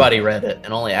we need. Everybody read it,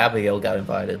 and only Abigail got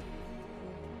invited.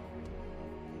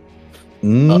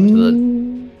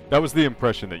 That was the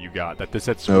impression that you got, that this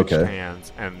had switched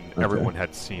hands and everyone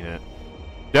had seen it.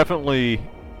 Definitely,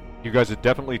 you guys had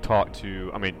definitely talked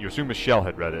to, I mean, you assume Michelle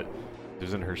had read it. It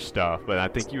was in her stuff, but I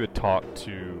think you had talked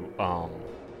to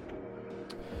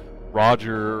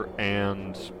Roger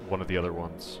and one of the other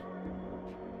ones.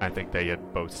 I think they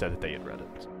had both said that they had read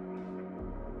it.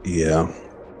 Yeah.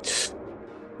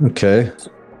 Okay.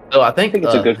 So I think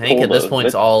it's a good Hank at this point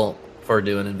is all for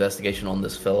doing an investigation on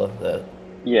this fella.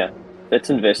 Yeah, let's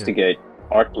investigate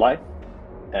art life,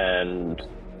 and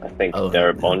I think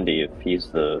Derek Bondi, if he's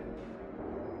the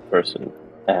person,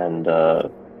 and I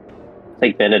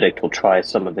think Benedict will try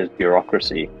some of his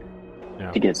bureaucracy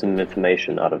to get some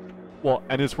information out of. Well,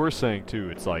 and it's worth saying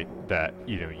too. It's like that.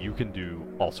 You can do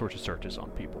all sorts of searches on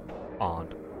people.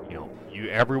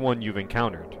 Everyone you've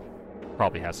encountered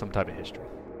probably has some type of history.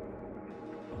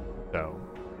 So,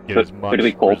 who do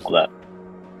we call for that?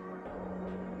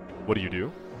 What do you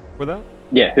do for that?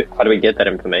 Yeah, how do we get that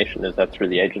information? Is that through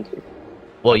the agency?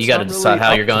 Well, you got to decide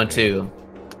how you're going to.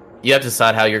 You have to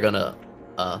decide how you're going to.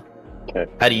 Okay.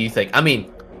 How do you think? I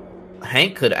mean,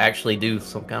 Hank could actually do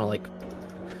some kind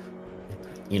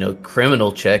of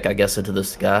criminal check, I guess, into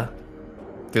this guy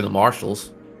through the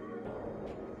marshals.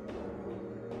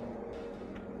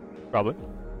 Probably.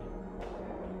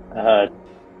 I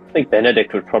think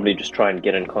Benedict would probably just try and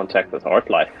get in contact with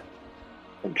Artlife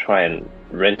and try and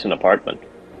rent an apartment.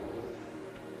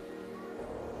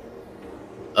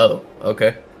 Oh,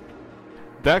 okay.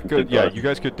 That could, yeah, you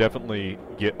guys could definitely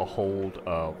get a hold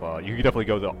of, you could definitely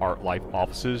go to the Art Life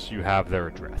offices. You have their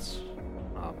address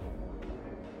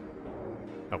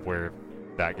of where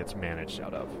that gets managed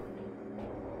out of.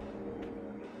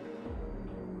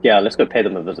 Yeah, let's go pay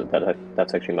them a visit.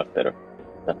 That's actually much better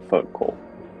than a phone call.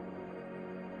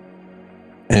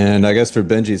 And I guess for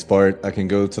Benji's part, I can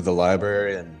go to the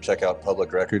library and check out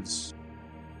public records.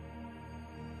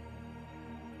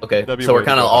 Okay, so we're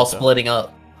kind of all splitting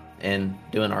up and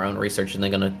doing our own research, and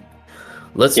they're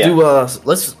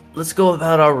let's go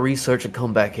about our research and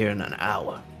come back here in an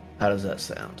hour. How does that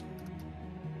sound?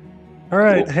 All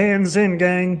right, hands in,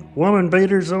 gang. Woman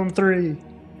beaters on 3.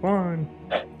 1,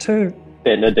 2.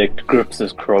 Benedict grips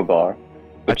his crowbar,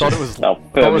 which is now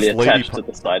firmly attached to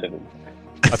the side of him.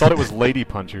 I thought it was lady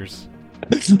punchers.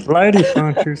 Lady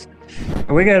punchers.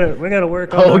 We gotta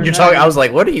work on. Oh, you're talking. I was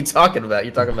like, what are you talking about?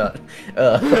 You're talking about.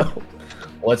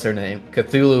 what's her name?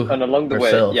 Cthulhu. And along the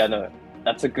herself. way, yeah, no,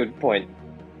 that's a good point.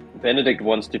 Benedict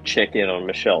wants to check in on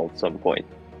Michelle at some point,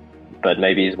 but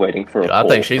maybe he's waiting for a call. I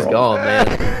think she's gone, man.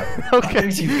 Okay,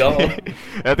 she's gone.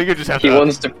 I think you just have he to.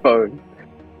 Wants to phone.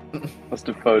 Wants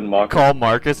to phone Marcus. Call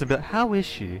Marcus and be like, how is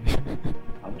she?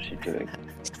 How is she doing?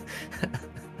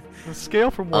 A scale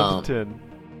from 1 to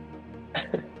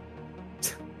 10.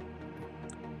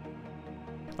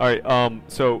 Alright,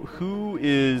 so who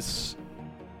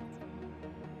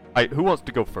wants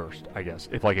to go first, I guess?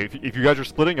 If you guys are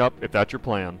splitting up, if that's your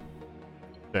plan,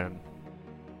 then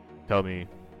tell me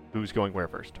who's going where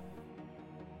first.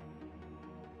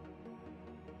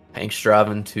 Hank's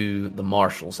driving to the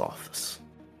marshal's office.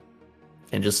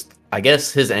 And just, I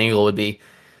guess his angle would be,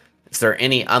 is there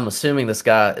any, I'm assuming this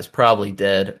guy is probably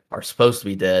dead, or supposed to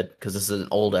be dead, because this is an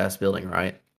old-ass building,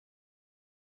 right?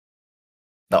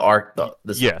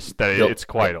 It's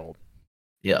quite old.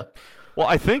 Yeah. Well,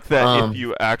 I think that if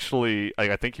you actually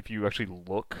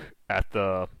look at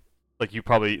the,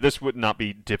 this would not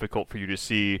be difficult for you to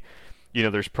see,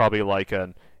 there's probably like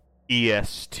an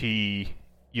EST,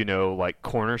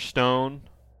 cornerstone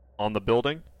on the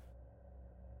building.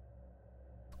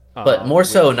 But more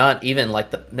so, not even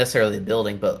like necessarily the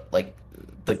building, but like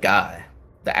the guy,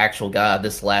 the actual guy.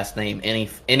 This last name,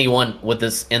 anyone with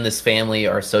this in this family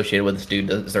are associated with this dude.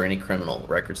 Is there any criminal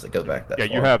records that go back that far?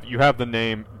 Yeah, you have the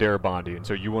name Darabandi, and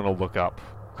so you want to look up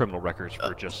criminal records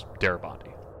for just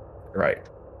Darabandi. Right.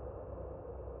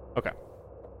 Okay.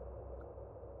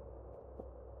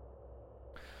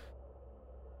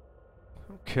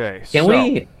 Okay. Can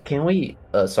we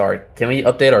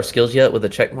update our skills yet with the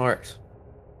check marks?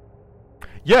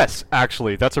 Yes,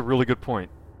 actually, that's a really good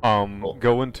point. Cool.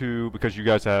 Go into, because you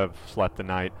guys have slept the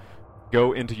night,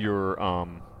 go into your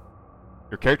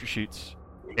character sheets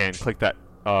and click that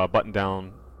button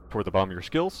down toward the bottom of your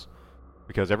skills,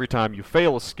 because every time you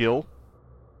fail a skill,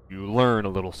 you learn a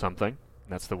little something. And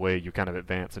that's the way you kind of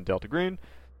advance in Delta Green.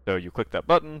 So you click that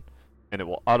button, and it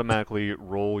will automatically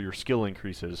roll your skill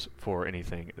increases for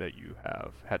anything that you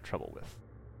have had trouble with.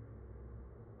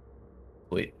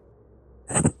 Wait.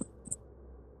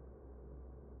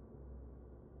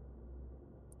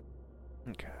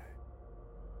 Okay.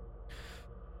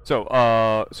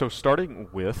 So, starting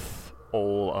with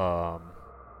old,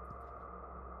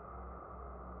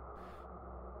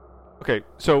 okay,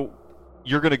 so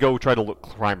you're gonna go try to look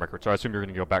crime records. So I assume you're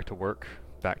gonna go back to work,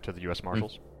 back to the U.S.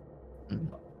 Marshals.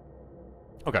 Mm-hmm.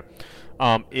 Okay.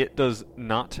 It does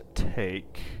not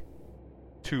take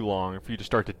too long for you to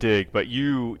start to dig, but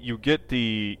you get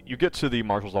to the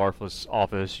marshal's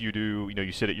office.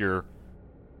 You sit at your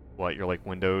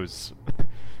Windows,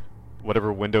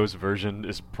 whatever Windows version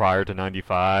is prior to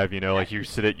 95. You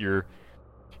sit at your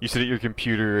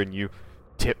computer and you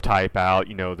type out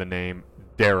the name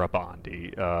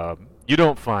Darabandi. You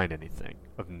don't find anything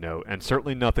of note, and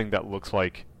certainly nothing that looks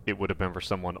like it would have been for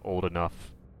someone old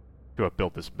enough to have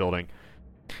built this building.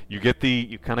 You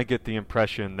kind of get the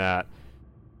impression that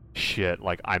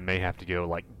I may have to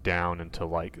go down into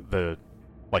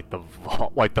the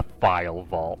vault, the file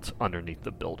vault underneath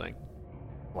the building,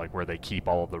 where they keep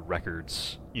all of the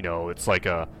records. It's like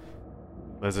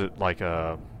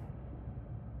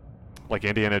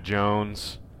Indiana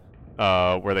Jones,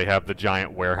 where they have the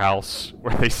giant warehouse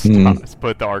where they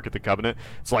put the Ark of the Covenant.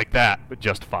 It's like that, but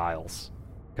just files,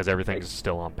 because everything's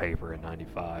still on paper in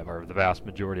 95, or the vast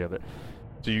majority of it.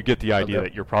 So you get the idea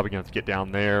that you're probably going to have to get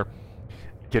down there.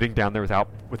 Getting down there without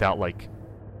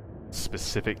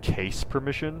specific case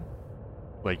permission,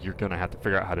 you're going to have to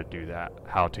figure out how to do that,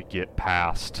 how to get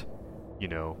past,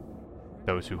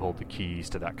 those who hold the keys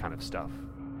to that kind of stuff.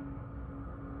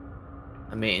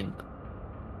 I mean,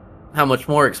 how much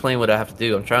more explain what I have to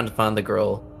do? I'm trying to find the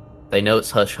girl. They know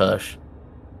it's hush hush.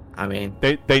 I mean,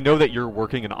 they know that you're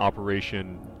working an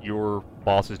operation. Your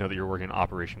bosses know that you're working an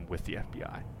operation with the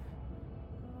FBI.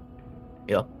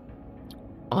 Yeah.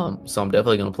 So I'm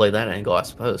definitely going to play that angle, I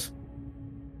suppose.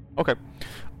 Okay.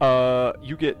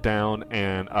 You get down,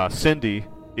 and Cindy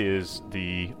is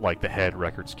the head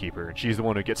records keeper, and she's the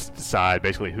one who gets to decide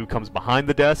basically who comes behind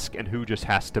the desk and who just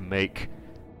has to make,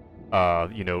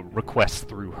 requests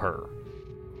through her.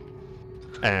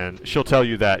 And she'll tell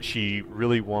you that she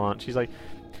really wants. She's like,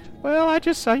 well, I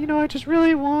just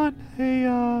really want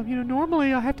a,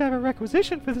 normally I have to have a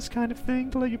requisition for this kind of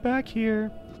thing to let you back here.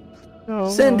 So,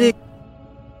 Cindy,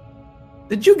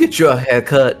 did you get your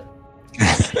haircut?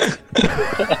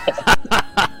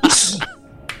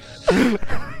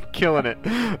 Killing it.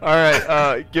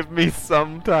 Alright, give me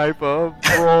some type of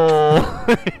roll.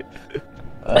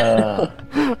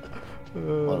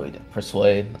 What do we do?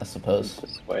 Persuade, I suppose.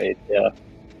 Persuade, yeah.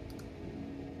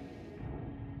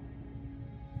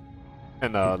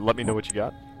 And let me know what you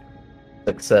got.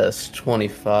 Success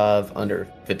 25 under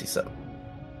 57.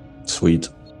 Sweet.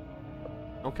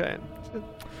 Okay.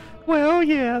 Well,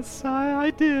 yes, I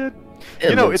did.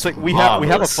 It It's like we have a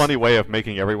marvelous. funny way of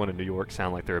making everyone in New York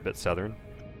sound like they're a bit southern.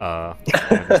 I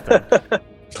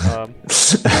understand.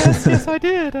 Yes, I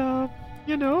did. I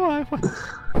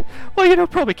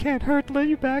probably can't hurt to let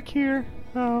you back here.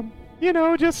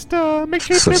 Just make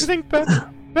sure you put everything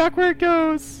back where it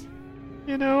goes.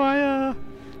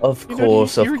 Of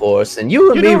course. And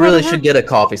you and me really should get a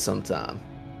coffee sometime.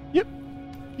 Yep.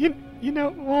 We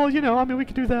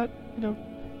could do that,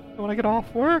 when I get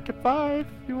off work at 5.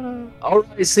 You wanna...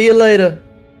 Alright, see you later.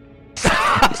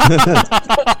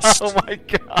 Oh my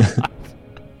god.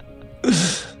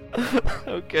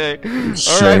 Okay.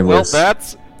 Alright, well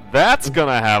that's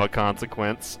gonna have a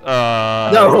consequence.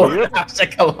 No,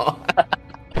 come on.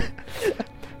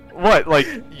 What? Like,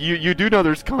 you do know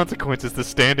there's consequences to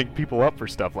standing people up for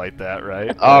stuff like that,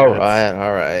 right?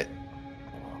 Alright.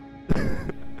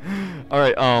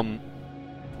 Alright,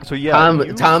 so yeah.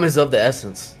 Time is of the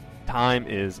essence. Time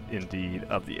is indeed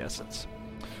of the essence.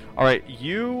 Alright,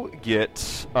 you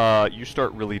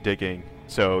start really digging.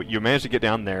 So you manage to get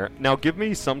down there. Now give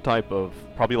me some type of,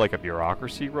 probably like a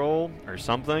bureaucracy roll or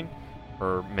something.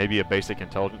 Or maybe a basic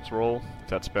intelligence roll, if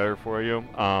that's better for you.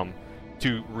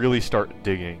 To really start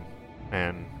digging.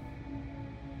 And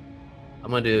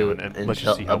I'm going to do let's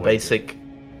just see how a basic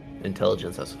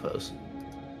intelligence, I suppose.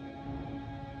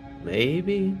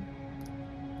 Maybe?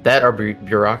 That or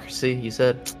bureaucracy, you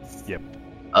said? Yep.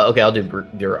 Okay, I'll do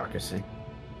bureaucracy.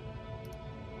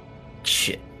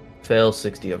 Shit. Fail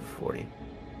 60 over 40.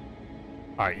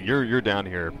 Alright, you're down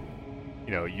here.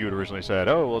 You had originally said,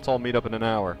 oh, let's all meet up in an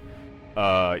hour.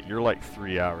 You're like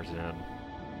 3 hours in.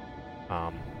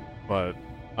 But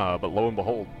lo and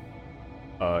behold,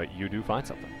 you do find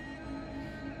something.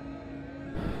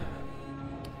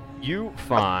 You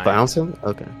find... Found some?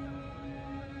 Okay.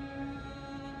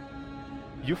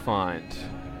 You find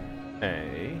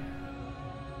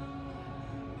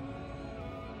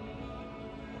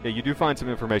Yeah, you do find some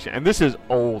information, and this is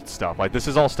old stuff. Like, this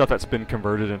is all stuff that's been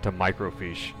converted into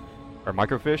microfiche. Or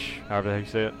microfiche, however the heck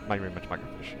you say it. Not very much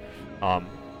microfiche.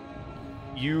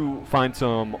 You find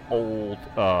some old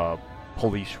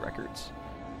police records.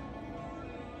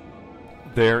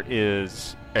 There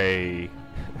is a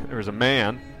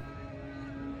man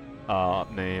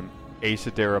named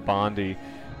Asa Darabandi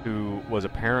who was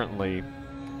apparently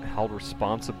held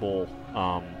responsible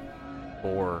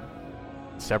for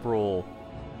several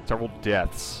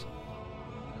deaths.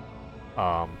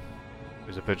 He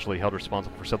was eventually held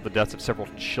responsible for some of the deaths of several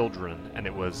children, and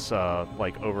it was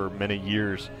like over many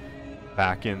years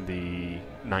back in the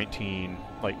 1910s,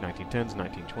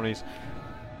 1920s.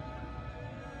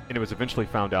 And it was eventually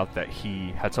found out that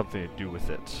he had something to do with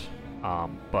it.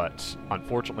 But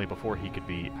unfortunately, before he could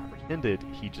be apprehended,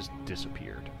 he just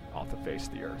disappeared off the face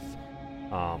of the earth.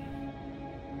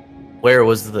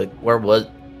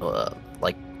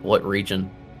 What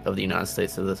region of the United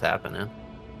States did this happen in?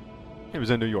 It was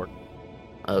in New York.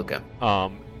 Okay.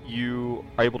 You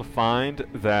are able to find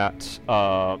that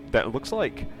that it looks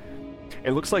like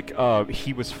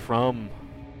he was from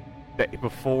that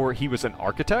before he was an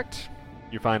architect.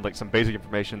 You find like some basic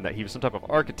information that he was some type of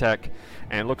architect,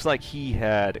 and it looks like he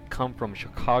had come from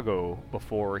Chicago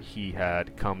before he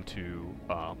had come to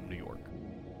New York.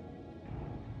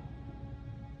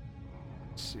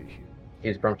 Let's see here. He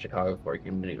was from Chicago before he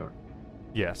came to New York.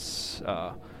 Yes.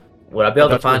 Would I be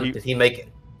able to find? Did he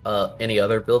make any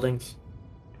other buildings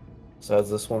besides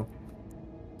this one?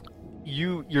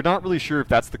 You're not really sure if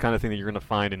that's the kind of thing that you're going to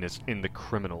find in the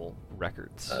criminal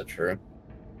records. True.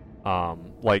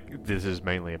 Like this is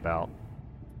mainly about,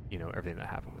 everything that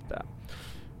happened with that.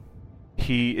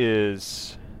 He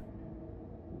is.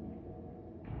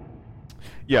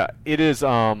 Yeah, it is.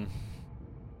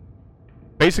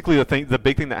 Basically, the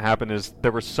big thing that happened is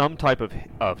there was some type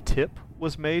of tip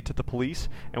was made to the police,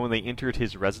 and when they entered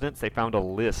his residence, they found a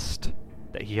list.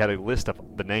 That he had a list of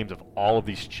the names of all of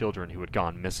these children who had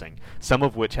gone missing, some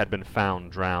of which had been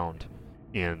found drowned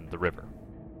in the river.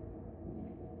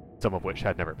 Some of which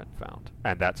had never been found.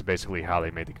 And that's basically how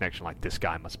they made the connection, like, this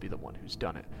guy must be the one who's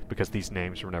done it, because these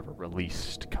names were never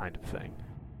released, kind of thing.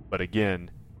 But again,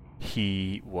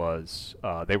 he was,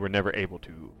 they were never able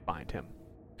to find him.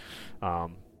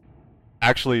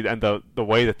 Actually, and the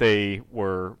way that they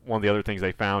were, one of the other things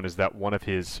they found is that one of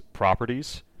his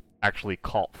properties actually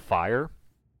caught fire,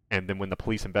 and then when the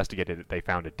police investigated it, they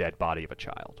found a dead body of a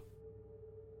child.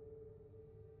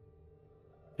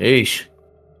 Eesh.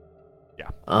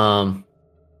 Yeah.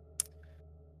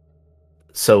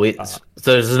 So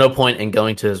there's no point in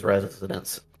going to his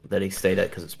residence that he stayed at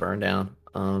because it's burned down.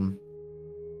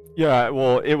 Yeah,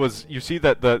 well, it was. You see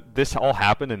that this all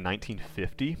happened in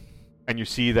 1950, and you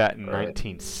see that in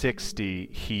 1960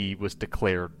 he was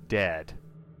declared dead,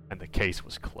 and the case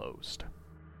was closed.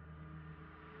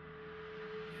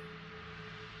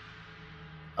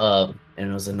 And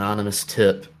it was an anonymous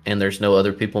tip, and there's no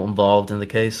other people involved in the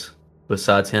case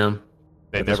besides him.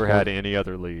 They never had any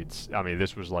other leads. I mean,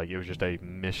 this was it was just a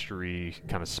mystery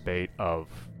kind of spate of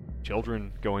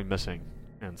children going missing,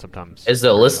 and sometimes. Is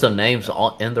the list of names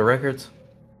all in the records?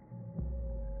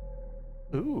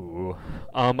 Ooh,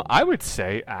 I would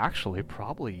say actually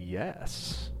probably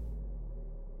yes.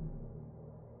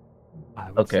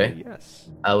 I would say yes.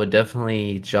 I would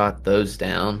definitely jot those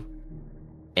down,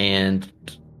 and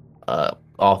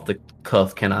off the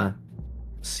cuff, can I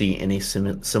see any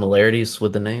similarities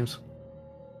with the names?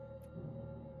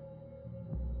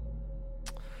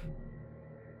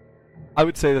 I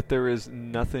would say that there is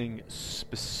nothing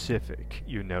specific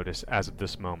you notice as of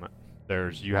this moment.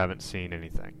 You haven't seen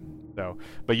anything, so,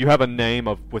 but you have a name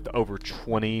with over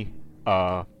 20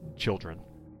 children.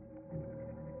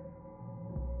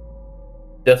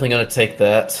 Definitely gonna take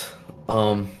that.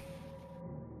 I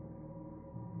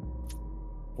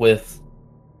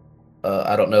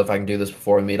don't know if I can do this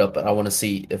before we meet up, but I want to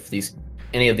see if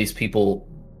any of these people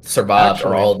survived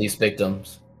or all of these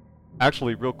victims.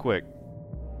 Actually, real quick.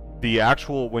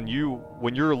 When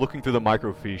you're looking through the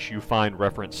microfiche, you find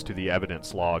reference to the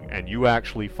evidence log, and you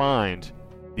actually find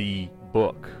the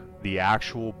book, the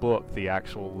actual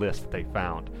list that they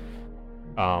found.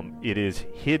 It is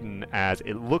hidden as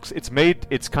it looks. It's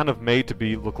kind of made to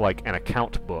look like an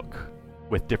account book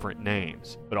with different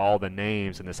names, but all the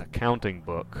names in this accounting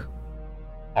book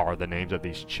are the names of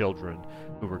these children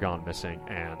who were gone missing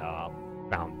and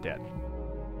found dead.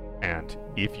 And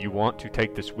if you want to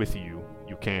take this with you,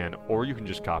 you can, or you can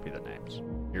just copy the names.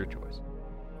 Your choice.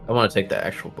 I want to take the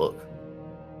actual book.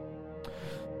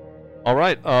 All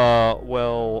right.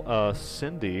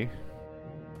 Cindy,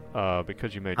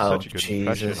 because you made such a good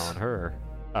impression on her,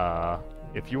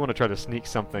 if you want to try to sneak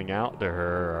something out to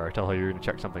her or tell her you're going to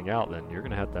check something out, then you're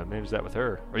going to have to manage that with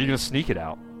her. Or are you going to sneak it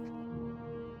out?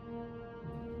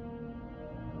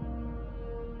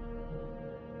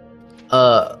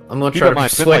 I'm going to try to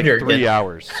persuade her. 3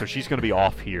 hours, so she's going to be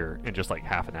off here in just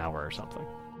half an hour or something.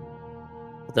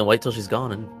 Then wait till she's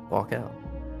gone and walk out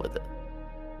with it.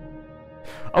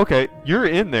 Okay, you're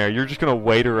in there. You're just going to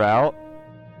wait her out?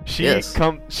 She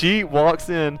walks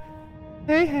in.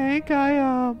 Hey, Hank,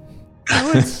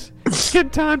 it's getting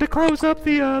time to close up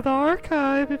the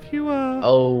archive if you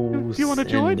want to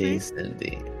join me.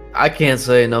 Cindy. I can't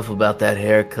say enough about that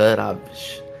haircut.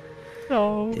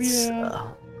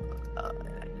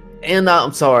 And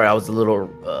I'm sorry, I was a little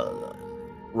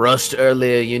rushed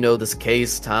earlier. You know, this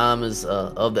case time is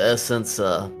of the essence.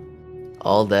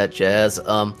 All that jazz.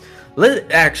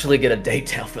 Let's actually get a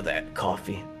detail for that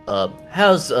coffee.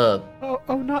 How's not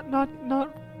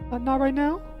right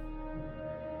now.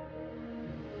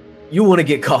 You want to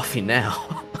get coffee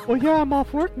now? Well, yeah, I'm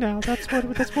off work now. That's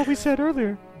what we said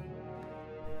earlier.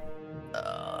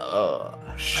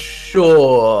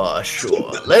 Sure.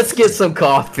 Let's get some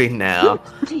coffee now.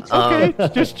 Okay,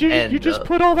 you just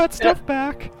put all that stuff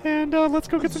back, and let's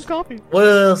go get some coffee.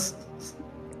 Well,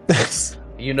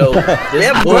 you know, we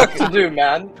have work to do,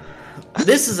 man.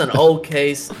 This is an old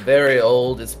case, very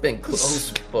old. It's been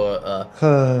closed for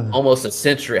almost a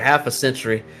century, half a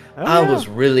century. I was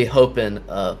really hoping.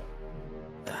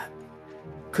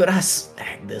 Could I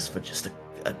snag this for just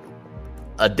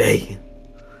a day?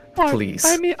 Please.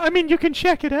 I mean, you can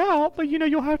check it out, but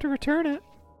you'll have to return it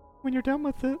when you're done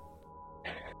with it.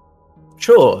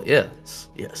 Sure. Yes.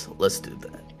 Let's do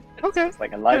that. Okay. It's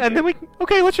like a light and then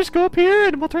let's just go up here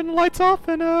and we'll turn the lights off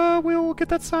and we'll get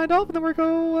that signed off and then we'll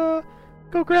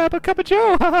go grab a cup of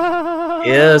Joe.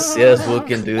 Yes, we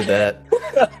can do that.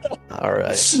 All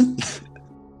right.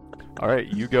 All right,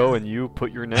 you go and you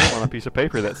put your name on a piece of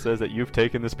paper that says that you've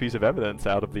taken this piece of evidence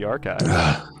out of the archive.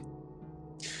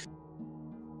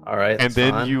 All right, and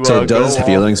then fine. You so does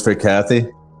feelings for Kathy?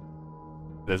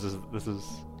 This is.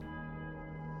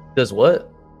 Does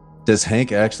what? Does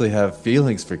Hank actually have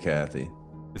feelings for Kathy?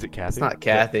 Is it Kathy? It's not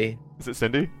Kathy. Is it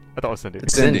Cindy? I thought it was Cindy.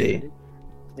 It's Cindy.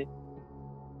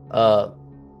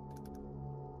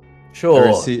 Sure.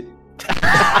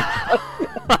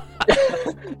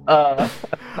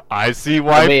 I see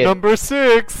wife number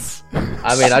 6.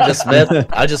 I mean, I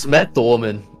just met the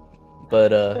woman,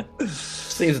 but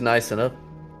seems nice enough.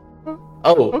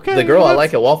 Oh, okay, the girl I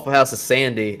like at Waffle House is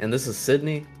Sandy, and this is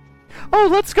Sydney. Oh,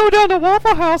 let's go down to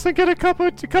Waffle House and get a cup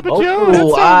of Joe.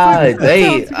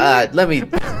 Let me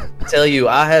tell you,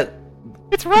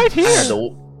 it's right here. I had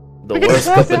the worst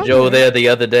cup of Joe there the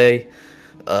other day.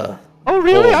 Oh,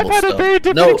 really? I've had a very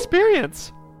different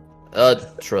experience.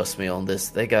 Trust me on this.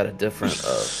 They got a different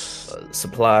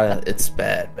supply. It's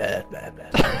bad.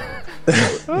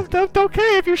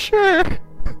 Okay, if you're sure.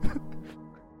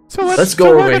 So let's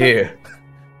go over here.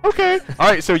 Okay. All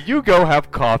right. So you go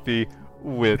have coffee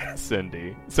with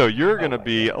Cindy. So you're gonna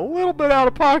be a little bit out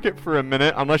of pocket for a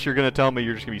minute, unless you're gonna tell me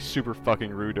you're just gonna be super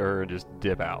fucking rude to her and just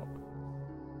dip out.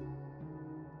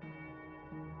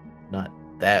 Not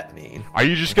that mean. Are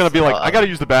you just gonna be like, I gotta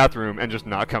use the bathroom and just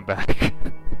not come back?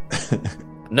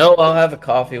 No, I'll have a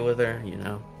coffee with her.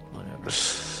 Whatever.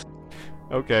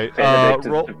 Okay.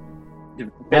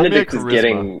 Benedict is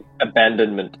getting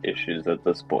abandonment issues at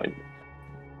this point.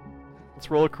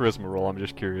 Let's roll a charisma roll. I'm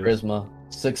just curious. Charisma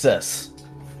success.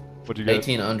 What'd you get?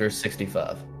 18 under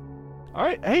 65. All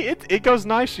right. Hey, it goes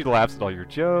nice. She laughs at all your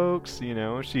jokes. She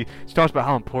talks about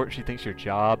how important she thinks your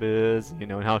job is.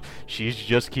 And how she's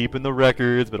just keeping the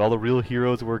records, but all the real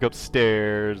heroes work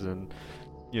upstairs and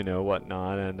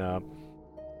whatnot. And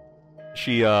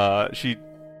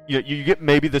you get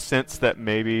maybe the sense that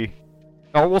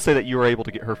or we'll say that you were able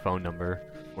to get her phone number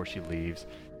before she leaves,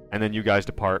 and then you guys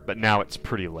depart. But now it's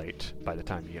pretty late by the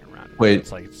time you get around. Wait,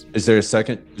 is there a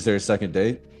second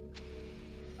date?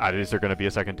 Is there going to be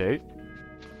a second date?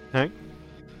 Hank?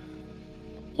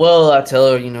 Well, I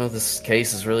tell her, this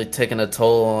case is really taking a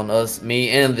toll on me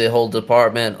and the whole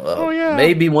department.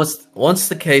 Maybe once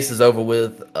the case is over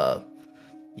with,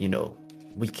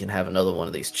 we can have another one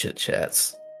of these chit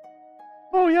chats.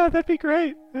 Oh yeah, that'd be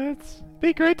great. It'd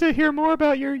be great to hear more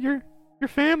about your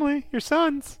family, your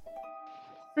sons.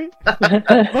 Great.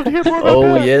 Love to hear more about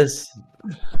that. Yes,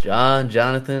 John,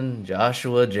 Jonathan,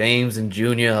 Joshua, James, and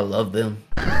Junior. I love them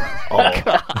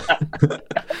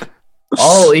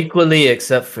all equally,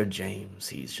 except for James.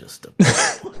 He's just a.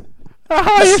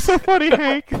 You're so funny,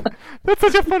 Hank. That's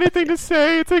such a funny thing to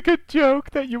say. It's a good joke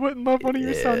that you wouldn't love one of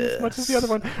your sons as much as the other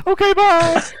one. Okay,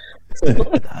 bye.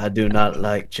 I do not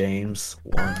like James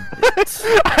one bit.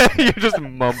 You're just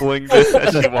mumbling this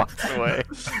as she walks away.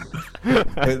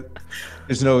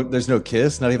 There's no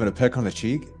kiss, not even a peck on the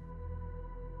cheek.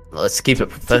 Let's keep it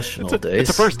professional, Days.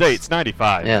 It's a first date. It's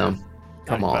 95. Yeah,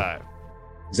 come on.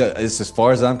 As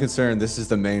far as I'm concerned, this is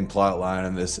the main plot line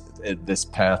in this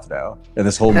path now, in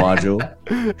this whole module.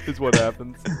 Is what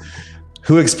happens.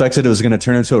 Who expected it was going to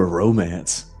turn into a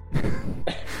romance?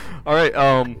 All right.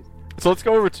 So let's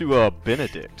go over to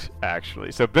Benedict,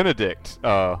 actually. So Benedict,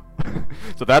 so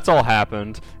that's all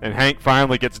happened, and Hank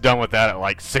finally gets done with that at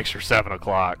like 6 or 7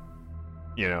 o'clock.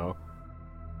 So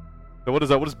what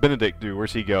does Benedict do?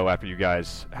 Where's he go after you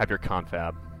guys have your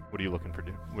confab? What are you looking for?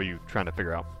 What are you trying to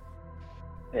figure out?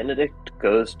 Benedict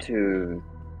goes to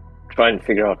try and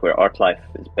figure out where Artlife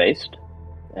is based,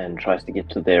 and tries to get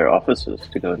to their offices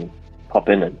to go and pop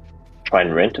in and try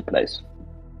and rent a place.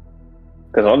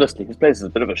 Because honestly, his place is a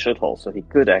bit of a shithole, so he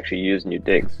could actually use new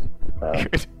digs.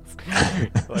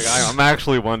 I'm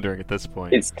actually wondering at this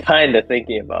point. It's kind of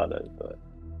thinking about it, but...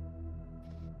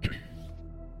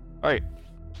 Alright.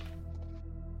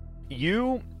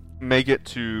 You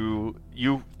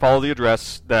follow the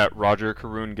address that Roger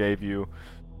Caroon gave you,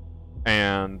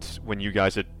 and when you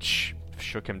guys had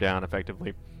shook him down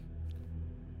effectively,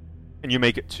 and you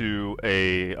make it to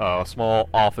a small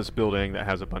office building that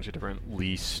has a bunch of different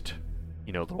leased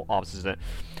little offices in it.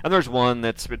 And there's one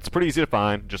it's pretty easy to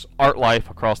find, just Artlife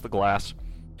across the glass.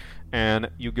 And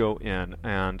you go in,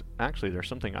 and actually there's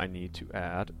something I need to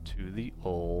add to the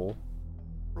old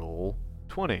roll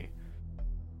 20.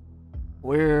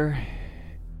 Where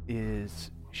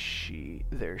is she?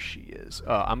 There she is.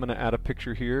 I'm going to add a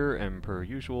picture here, and per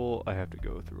usual, I have to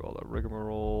go through all the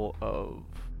rigmarole of...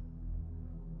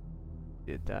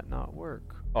 Did that not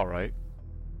work? Alright.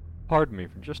 Pardon me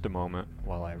for just a moment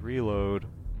while I reload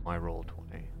my roll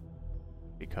 20.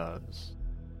 Because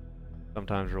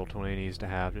sometimes roll 20 needs to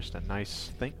have just a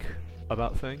nice think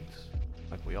about things,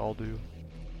 like we all do.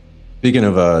 Speaking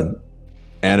of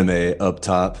anime up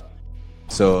top,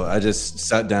 so I just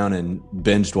sat down and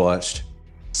binge watched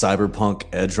Cyberpunk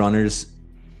Edge Runners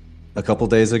a couple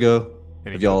days ago.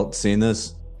 Have y'all seen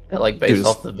this? Like based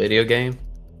off the video game?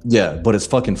 Yeah, but it's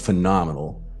fucking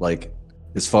phenomenal. Like,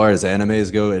 as far as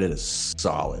animes go, it is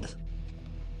solid.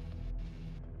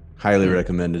 Highly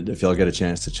recommended if y'all get a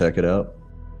chance to check it out.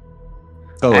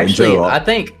 Oh, actually, Joe, I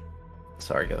think...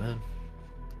 Sorry, go ahead.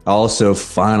 I also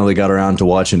finally got around to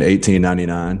watching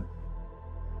 1899.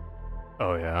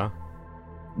 Oh, yeah?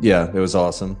 Yeah, it was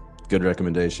awesome. Good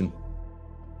recommendation.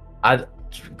 I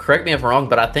correct me if I'm wrong,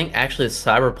 but I think actually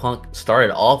Cyberpunk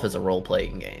started off as a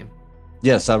role-playing game.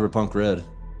 Yeah, Cyberpunk Red.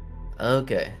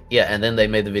 Okay. Yeah, and then they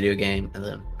made the video game, and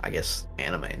then I guess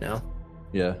anime now.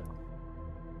 Yeah.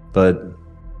 But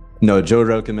no, Joe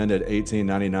recommended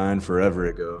 1899 forever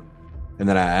ago, and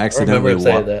then I accidentally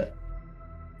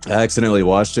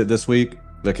watched it this week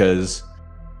because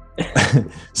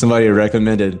somebody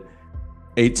recommended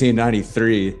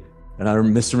 1893, and I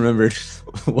misremembered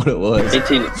what it was.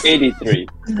 1883.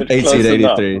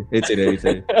 1883.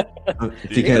 1883.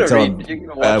 If you can't tell, I'm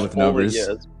bad with numbers.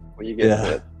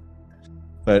 Yeah.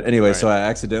 But anyway, so I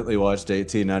accidentally watched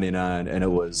 1899, and it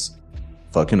was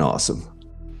fucking awesome.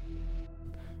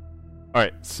 All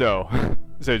right, so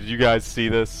did you guys see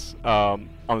this on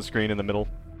the screen in the middle?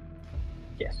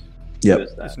 Yes. Yep.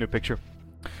 This new picture.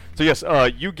 So yes,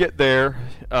 you get there.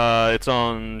 It's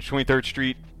on 23rd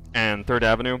Street and 3rd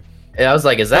Avenue. Yeah, I was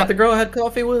like, is that the girl I had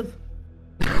coffee with?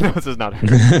 No, this is not her.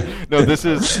 No, this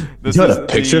is a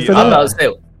picture for that? I'm about to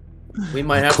say, we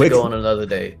might have to go on another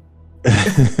date.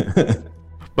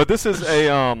 But this is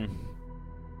the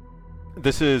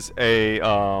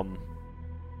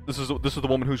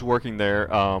woman who's working there.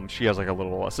 She has like a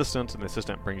little assistant, and the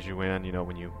assistant brings you in,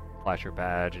 when you flash your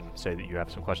badge and say that you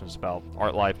have some questions about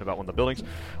art life and about one of the buildings.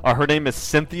 Her name is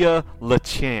Cynthia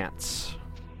LaChance.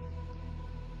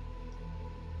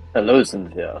 Hello,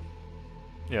 Cynthia.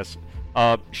 Yes.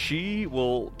 She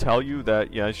will tell you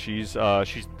that she's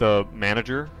the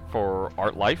manager for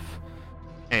Art Life,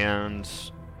 and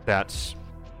that's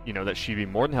that she'd be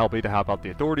more than happy to help out the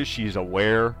authorities. She's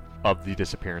aware of the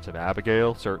disappearance of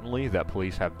Abigail, certainly, that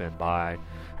police have been by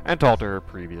and talked to her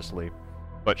previously,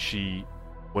 but she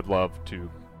would love to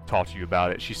talk to you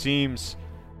about it. She seems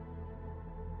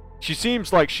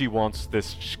like she wants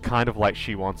this, kind of like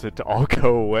she wants it to all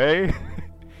go away.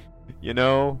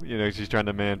 She's trying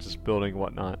to manage this building and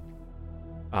whatnot.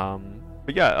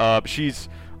 But yeah, she's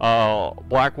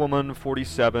black woman,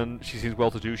 47. She seems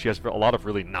well-to-do. She has a lot of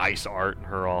really nice art in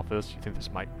her office. You think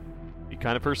this might be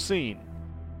kind of her scene.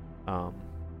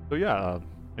 So yeah,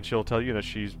 and she'll tell you that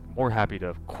she's more happy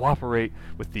to cooperate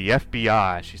with the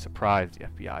FBI. She's surprised the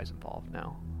FBI is involved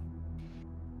now.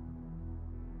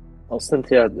 Well,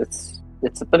 Cynthia, it's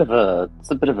a bit of a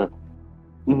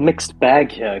mixed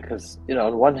bag here, because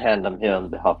on one hand I'm here on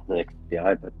behalf of the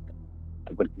FBI, but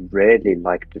I would really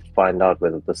like to find out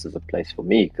whether this is a place for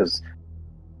me, because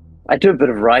I do a bit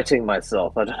of writing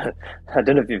myself. I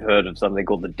don't know if you've heard of something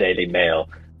called the Daily Mail,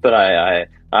 but I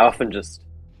often just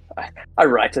I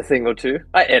write a thing or two.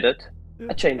 I edit.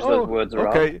 I change those words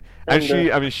around. Okay, and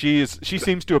she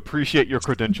seems to appreciate your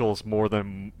credentials more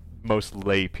than most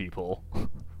lay people.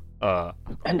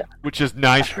 Which is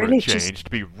nice for a change, to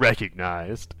be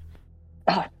recognized.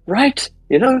 Right,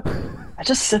 I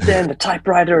just sit there in the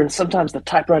typewriter, and sometimes the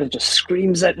typewriter just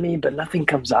screams at me, but nothing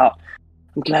comes out.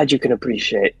 I'm glad you can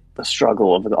appreciate the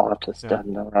struggle of the artist,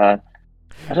 and I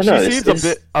don't know. She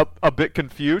seems a bit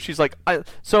confused. She's like,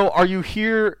 "So, are you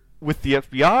here with the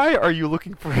FBI? Or are you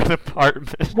looking for an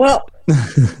apartment?" Well,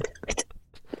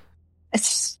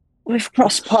 we've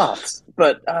crossed paths,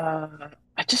 but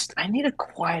I need a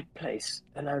quiet place,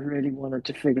 and I really wanted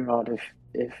to figure out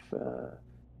if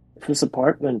this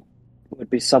apartment would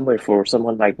be somewhere for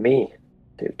someone like me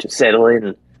to settle in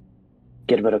and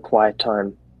get a bit of quiet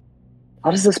time.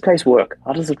 How does this place work?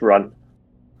 How does it run?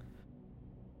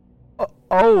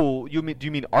 Do you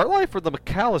mean Art Life or the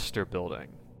McAllister building?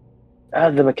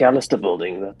 The McAllister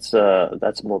building. That's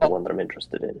more the one that I'm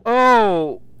interested in.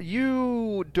 Oh,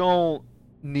 you don't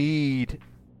need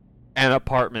an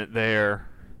apartment there.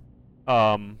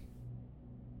 And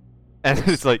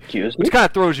it's like, Excuse me? it kind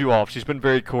of throws you off. She's been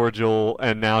very cordial,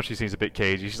 and now she seems a bit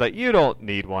cagey. She's like, you don't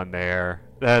need one there.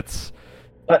 But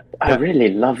I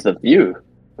really love the view.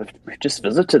 We've just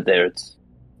visited there. It's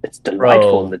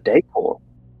delightful in the decor.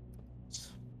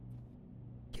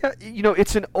 Yeah,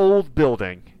 it's an old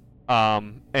building,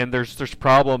 and there's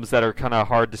problems that are kind of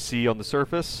hard to see on the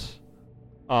surface.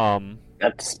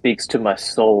 That speaks to my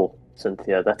soul,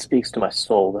 Cynthia. That speaks to my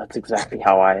soul. That's exactly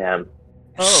how I am.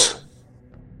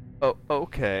 Oh,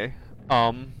 okay.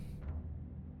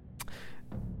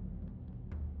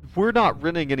 We're not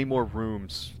renting any more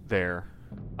rooms there.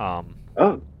 Oh.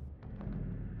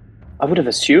 I would have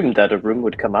assumed that a room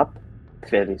would come up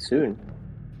fairly soon.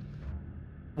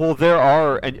 Well, there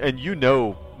are, and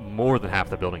more than half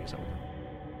the building is open,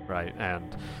 right?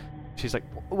 And she's like,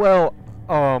 well,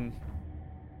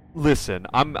 listen,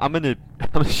 I'm gonna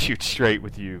shoot straight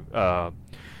with you,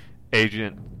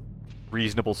 Agent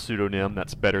Reasonable Pseudonym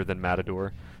that's better than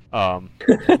Matador.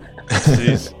 She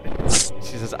says,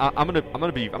 I'm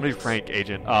gonna be frank,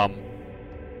 Agent.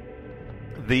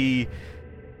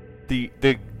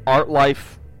 the Art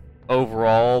Life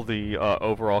overall, the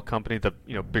overall company, the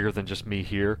bigger than just me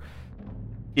here,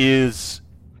 is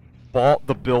bought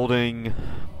the building,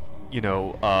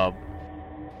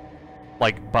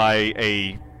 like by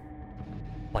a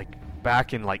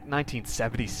back in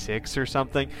 1976 or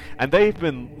something, and they've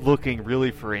been looking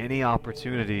really for any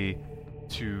opportunity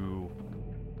to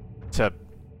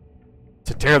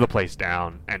tear the place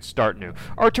down and start new,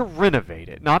 or to renovate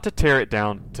it, not to tear it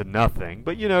down to nothing,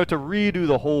 but to redo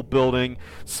the whole building,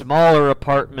 smaller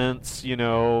apartments,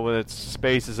 its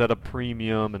space is at a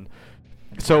premium, and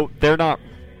so they're not.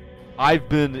 I've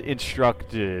been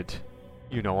instructed,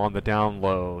 on the down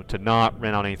low, to not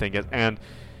rent out anything, and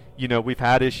we've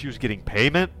had issues getting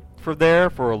payment for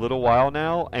a little while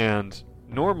now, and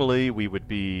normally we would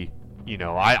be,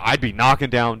 I'd be knocking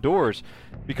down doors,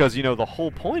 because the whole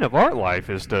point of Art Life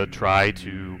is to try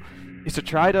to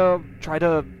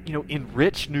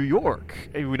enrich New York,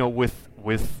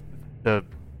 with the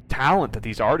talent that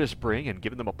these artists bring, and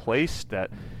giving them a place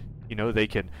that they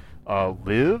can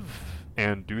live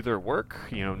and do their work,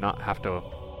 not have to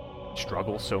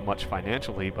struggle so much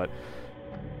financially, but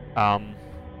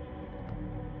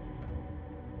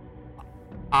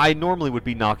I normally would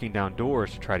be knocking down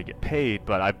doors to try to get paid,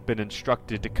 but I've been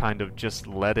instructed to kind of just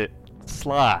let it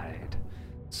slide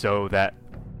so that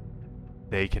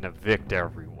they can evict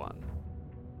everyone.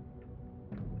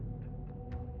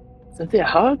 Cynthia,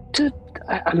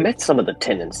 I met some of the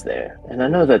tenants there, and I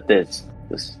know that there's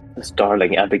this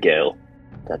darling Abigail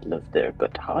that lived there,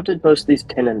 but how did most of these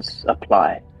tenants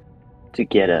apply to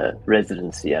get a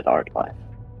residency at Art Life?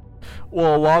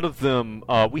 Well, a lot of them,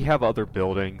 we have other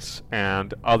buildings,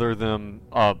 and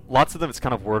lots of them, it's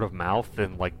kind of word of mouth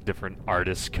in different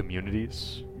artist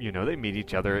communities. They meet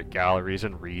each other at galleries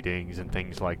and readings and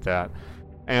things like that.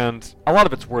 And a lot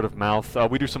of it's word of mouth.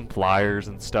 We do some flyers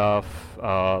and stuff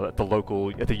at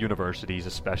the universities,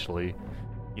 especially,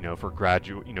 for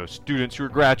students who are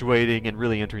graduating and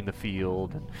really entering the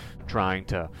field and trying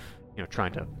to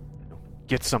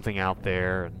get something out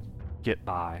there and get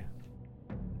by.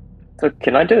 So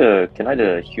can I do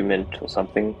a human or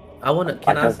something? I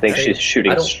don't think she's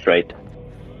shooting straight.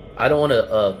 I don't want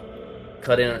to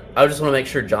cut in. I just want to make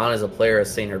sure John, as a player,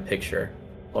 has seen her picture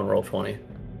on Roll20.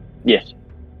 Yes.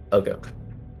 Okay.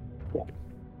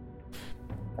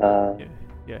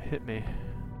 Yeah, hit me.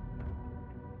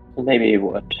 Maybe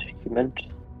what human?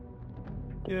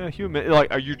 Yeah, human.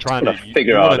 Are you trying to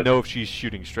figure out? Want to know if she's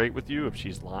shooting straight with you, if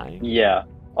she's lying? Yeah,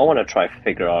 I want to try to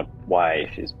figure out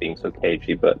why she's being so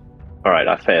cagey, but. All right,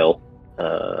 I fail.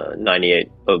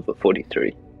 98 over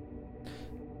 43.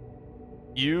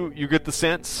 You get the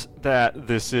sense that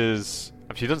this is.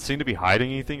 She doesn't seem to be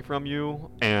hiding anything from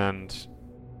you, and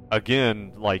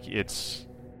again,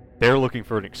 they're looking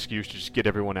for an excuse to just get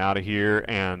everyone out of here,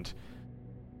 and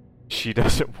she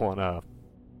doesn't want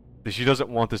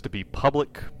this to be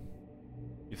public.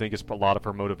 You think it's a lot of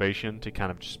her motivation to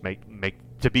kind of just make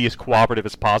to be as cooperative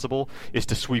as possible is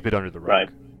to sweep it under the rug. Right.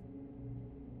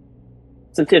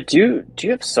 Cynthia, do you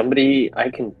have somebody I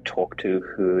can talk to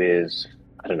who is,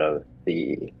 I don't know,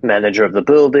 the manager of the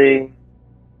building,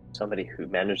 somebody who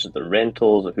manages the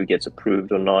rentals, or who gets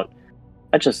approved or not?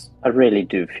 I really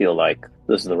do feel like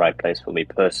this is the right place for me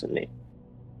personally.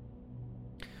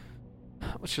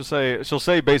 She'll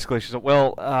say basically, she said,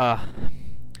 well,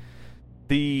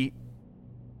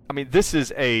 this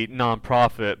is a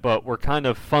non-profit, but we're kind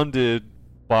of funded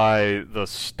by the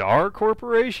Star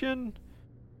Corporation.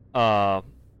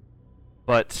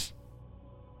 But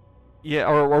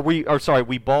yeah,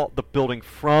 we bought the building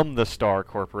from the Star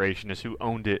Corporation, is who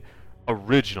owned it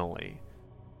originally.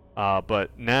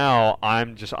 But now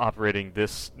I'm just operating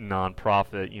this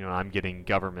non-profit. I'm getting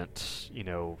government,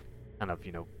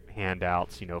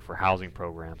 handouts, for housing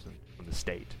programs from the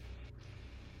state.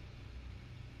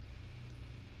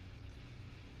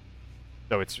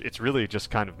 So it's really just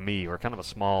kind of me. We're kind of a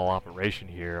small operation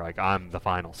here. I'm the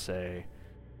final say.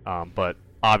 But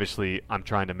obviously, I'm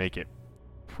trying to make it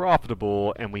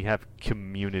profitable, and we have a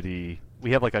community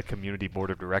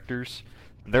board of directors,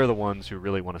 and they're the ones who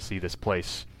really want to see this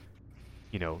place,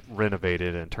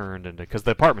 renovated and turned into, because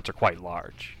the apartments are quite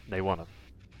large. They want to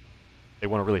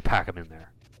really pack them in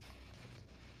there.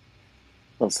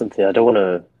 Well, Cynthia, I don't want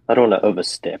to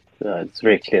overstep. It's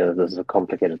very clear that this is a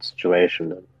complicated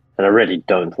situation, and I really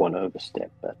don't want to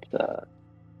overstep. But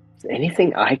is there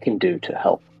anything I can do to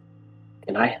help?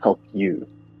 Can I help you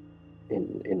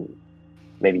in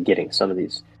maybe getting some of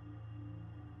these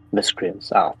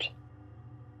miscreants out?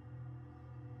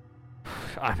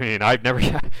 I've never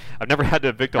had to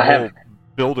evict a whole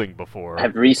building before. I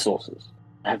have resources.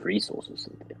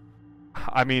 Cynthia.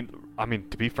 I mean,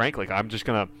 to be frank, like I'm just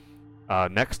gonna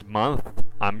next month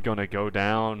I'm gonna go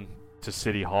down to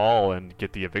City Hall and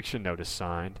get the eviction notice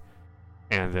signed,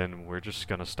 and then we're just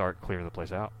gonna start clearing the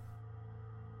place out.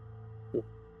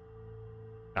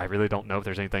 I really don't know if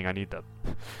there's anything I need the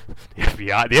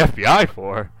FBI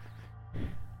for.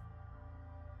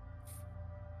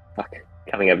 Fuck,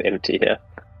 coming up empty here.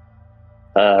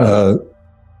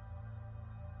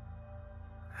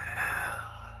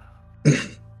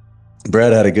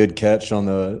 Brad had a good catch on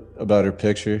about her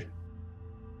picture.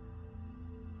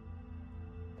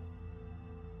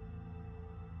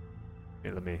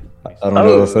 Here, let me I don't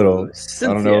know if it'll. Cynthia.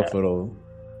 I don't know if it'll.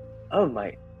 Oh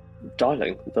my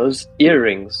darling, those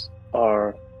earrings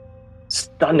are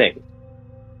stunning.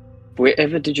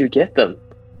 Wherever did you get them?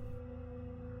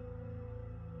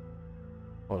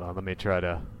 Hold on, let me try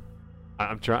to.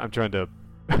 I'm trying to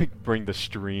bring the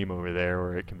stream over there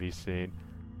where it can be seen.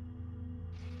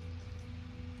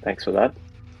 Thanks for that.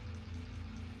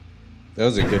 That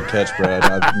was a good catch, Brad.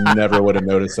 I never would have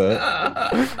noticed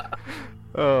that.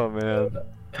 Oh man,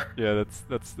 yeah,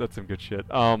 that's some good shit.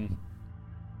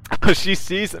 She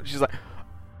sees them. She's like,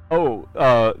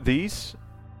 "Oh, these?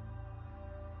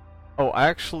 Oh, I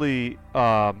actually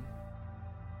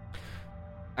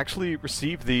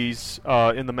received these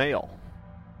in the mail.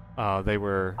 They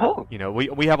were, you know,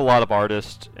 we have a lot of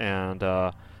artists, and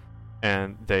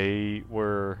they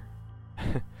were,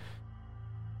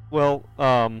 well,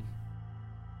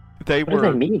 they what were. What do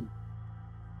they mean?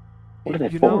 What are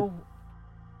they for?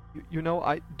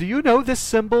 Do you know this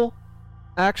symbol?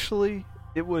 Actually,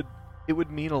 it would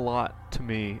mean a lot to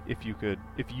me if you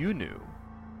knew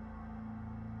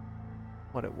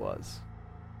what it was.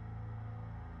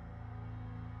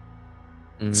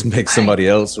 Let's make somebody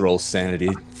else roll sanity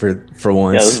for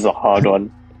once. Yeah, this is a hard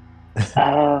one.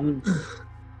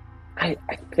 I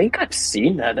think I've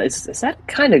seen that. Is that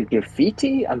kind of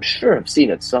graffiti? I'm sure I've seen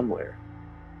it somewhere.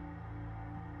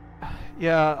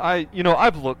 Yeah,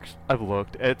 I've looked.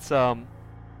 It's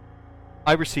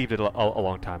I received it a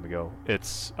long time ago.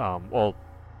 It's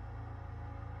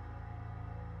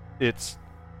it's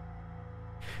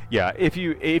yeah. If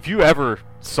you ever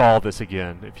saw this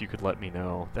again, if you could let me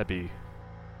know, that'd be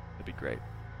great.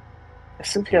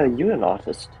 Cynthia, are you an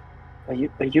artist? Are you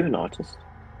an artist?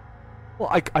 Well,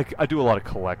 I do a lot of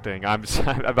collecting. I don't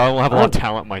have a lot of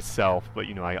talent myself, but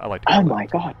I like to collect. Oh my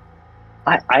god.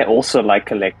 I also like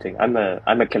collecting. I'm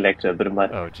a collector, but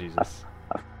oh Jesus.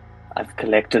 I've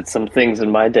collected some things in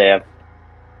my day.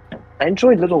 I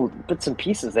enjoy little bits and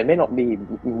pieces. They may not be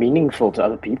meaningful to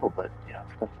other people, but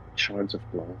I've got shards of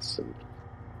glass and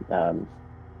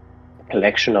a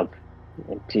collection of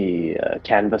empty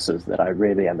canvases that I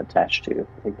really am attached to.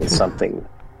 I think there's something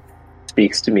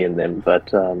speaks to me in them.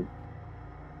 But I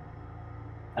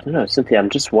don't know, Cynthia. I'm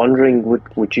just wondering,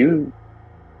 would you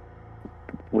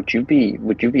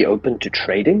be open to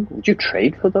trading? Would you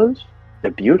trade for those?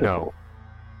 They're beautiful.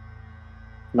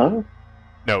 No?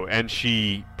 No, and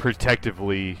she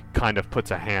protectively kind of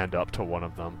puts a hand up to one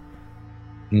of them.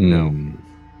 No.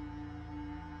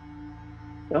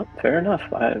 Well, fair enough.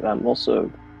 I'm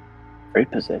also very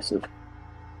possessive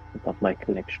about my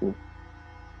connection.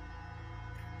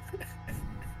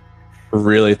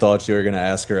 Really thought you were going to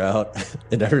ask her out,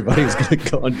 and everybody was going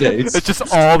to go on dates. It's just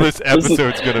all this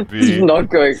episode's going to be. This is not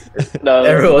going. No,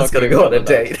 everyone's going to go on a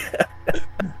date.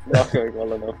 Not going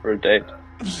well enough for a date.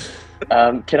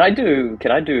 Can I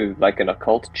do like an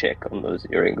occult check on those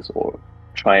earrings, or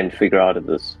try and figure out if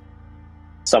there's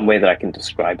some way that I can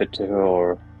describe it to her,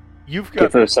 or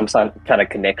give her some kind of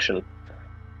connection?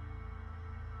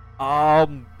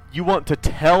 You want to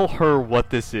tell her what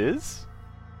this is?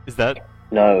 Is that?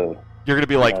 No. You're gonna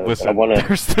be like, listen,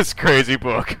 there's this crazy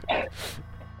book.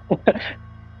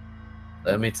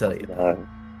 Let me tell you. No.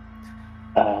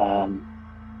 I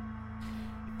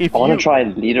want to try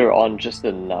and lead her on just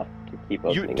enough to keep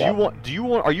opening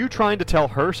up. Are you trying to tell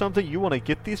her something? You want to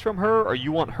get these from her, or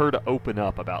you want her to open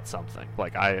up about something?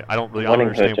 Like, I don't really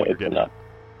understand what you're getting at.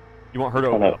 You want her to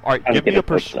open up. All right, give me a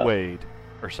persuade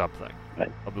or something.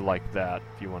 Right. I'll be like that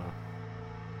if you want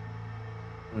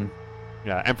to.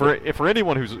 Yeah, and for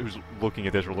anyone who's looking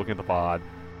at this or looking at the VOD,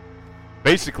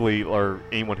 basically, or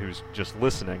anyone who's just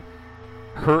listening,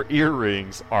 her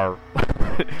earrings are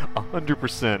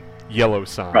 100% yellow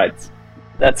signs. Right.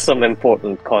 That's some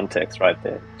important context right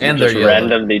there. And you they're just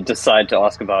randomly decide to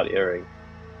ask about earrings.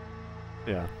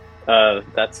 Yeah.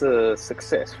 That's a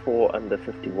success. 4 under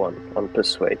 51 on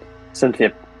Persuade.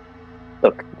 Cynthia,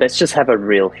 look, let's just have a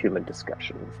real human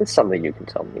discussion. Is there something you can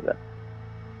tell me that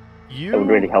would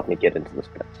really help me get into this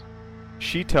place?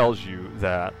 She tells you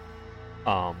that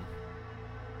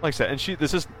Like I said, and keep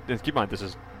in mind, this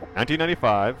is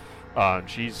 1995.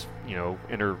 She's,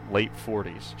 in her late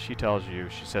 40s. She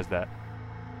says that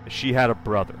she had a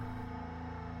brother.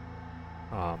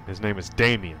 His name is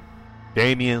Damien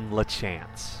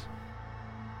LaChance.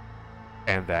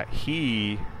 And that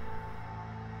he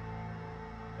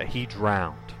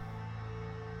drowned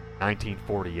in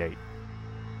 1948.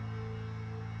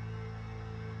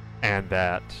 And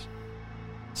that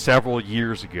several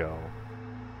years ago,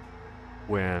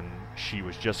 when she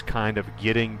was just kind of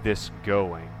getting this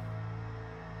going,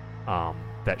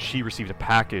 that she received a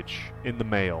package in the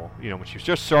mail, when she was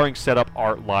just starting to set up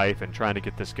Art Life and trying to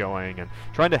get this going and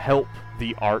trying to help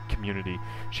the art community.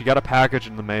 She got a package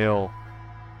in the mail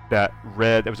that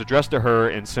was addressed to her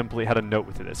and simply had a note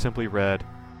with it. It simply read,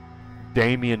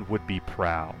 "Damien would be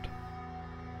proud."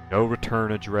 No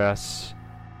return address,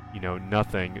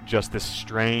 nothing. Just this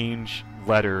strange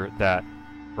letter that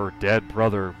her dead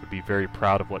brother would be very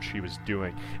proud of what she was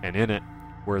doing, and in it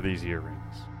were these earrings.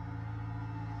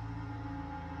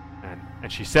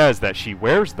 And she says that she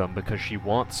wears them because she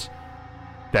wants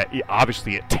that.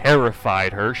 Obviously, it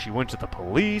terrified her. She went to the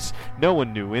police. No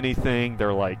one knew anything.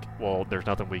 They're like, well, there's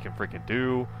nothing we can freaking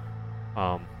do.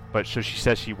 But so she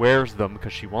says she wears them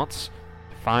because she wants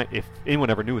to find. If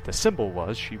anyone ever knew what the symbol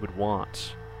was, she would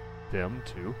want them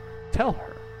to tell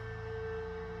her.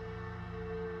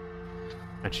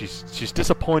 And she's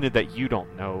disappointed that you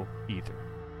don't know either.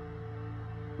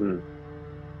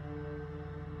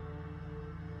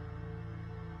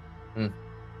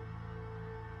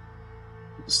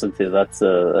 Cynthia, that's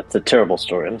a terrible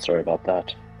story. I'm sorry about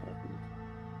that.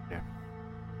 Yeah.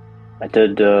 I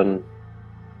did. I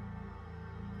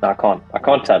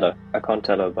can't tell her. I can't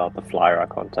tell her about the flyer. I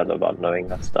can't tell her about knowing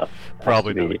that stuff.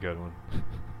 Probably not a good one.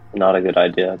 Not a good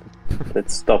idea.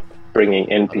 Let's stop bringing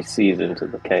NPCs into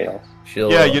the chaos.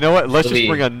 You know what? Let's just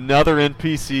bring another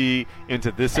NPC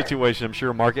into this situation. I'm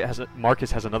sure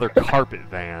Marcus has another carpet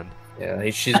van. Yeah,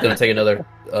 she's going to take another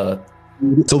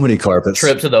so many carpets.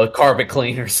 Trip to the carpet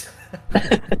cleaners.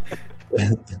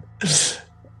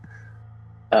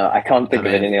 I can't think of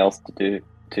anything else to do.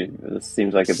 This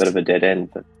seems like a bit of a dead end,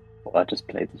 but I just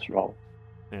played this wrong.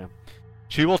 Yeah,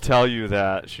 she will tell you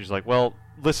that she's like, well,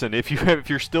 listen, if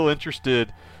you're still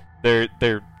interested,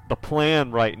 the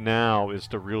plan right now is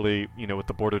to really, with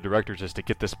the board of directors, is to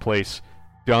get this place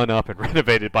done up and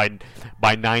renovated by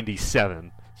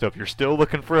 97. So if you're still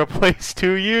looking for a place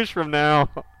 2 years from now,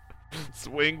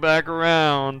 swing back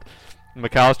around.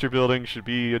 McAllister Building should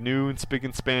be a new and spick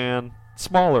and span,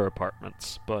 smaller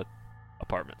apartments, but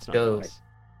apartments.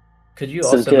 Could you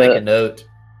also make a note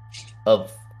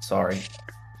of? Sorry,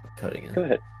 cutting in. Go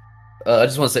ahead. I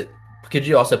just want to say, could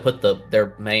you also put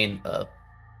their main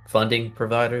funding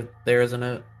provider there as a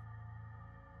note?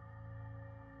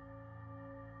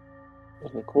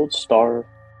 Was it called Star?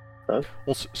 No?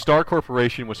 Well, Star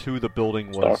Corporation was who the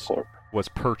building was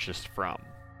purchased from,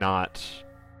 not.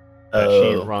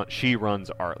 She runs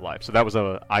Art Life, so that was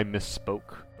I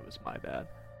misspoke. It was my bad.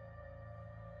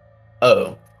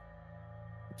 Oh,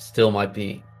 still might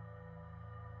be.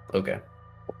 Okay.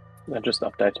 I just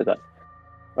updated that.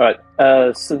 Alright,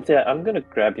 Cynthia, I'm going to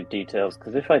grab your details,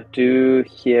 because if I do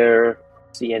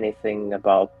see anything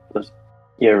about those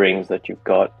earrings that you've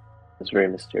got, those very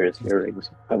mysterious earrings,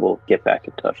 I will get back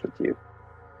in touch with you.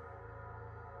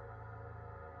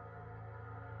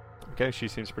 Okay, she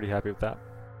seems pretty happy with that.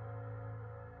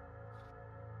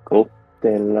 Cool.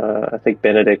 Then I think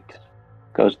Benedict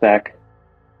goes back,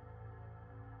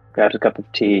 grabs a cup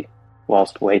of tea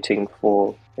whilst waiting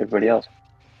for everybody else.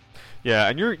 Yeah,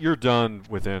 and you're done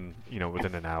within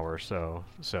an hour or so.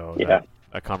 So yeah.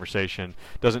 A conversation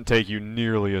doesn't take you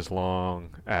nearly as long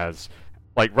as,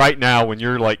 like, right now when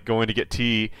you're like going to get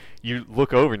tea, you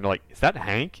look over and you're like, is that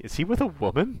Hank? Is he with a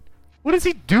woman? What is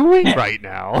he doing right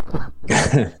now?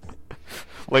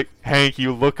 Like, Hank,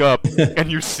 you look up and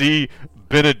you see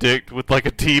Benedict with like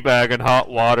a tea bag and hot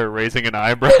water raising an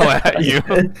eyebrow at you.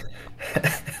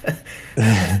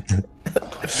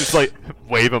 Just like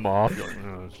wave him off. You're like,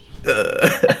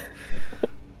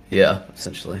 yeah,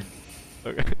 essentially.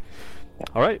 Okay.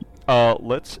 All right.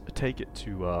 Let's take it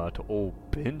to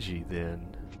old Benji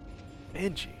then.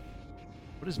 Benji,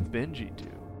 what does Benji do?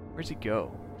 Where does he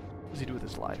go? What does he do with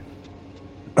his life?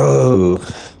 Oh,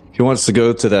 he wants to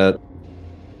go to that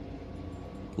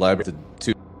library.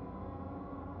 Two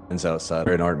outside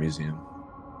an art museum.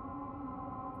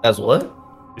 As what?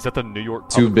 Is that the New York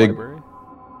Too Public big. Library?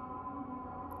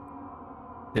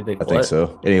 I think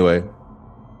so. Anyway,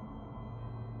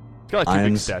 It's got like two big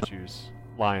Lions. statues.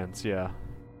 Lions, yeah.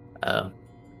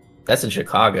 That's in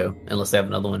Chicago, unless they have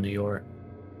another one in New York.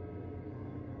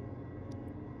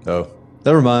 oh,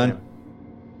 Never mind.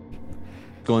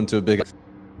 Going to a big.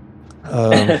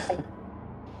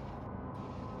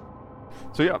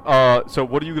 So yeah. So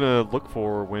what are you gonna look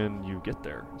for when you get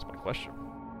there? Is my question.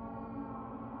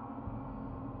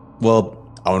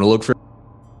 Well, I want to look for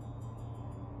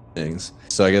things.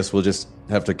 So I guess we'll just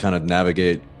have to kind of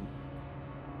navigate.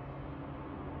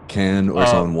 Or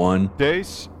on one.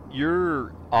 Dace,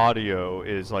 your audio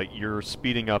is like you're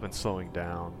speeding up and slowing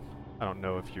down. I don't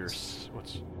know if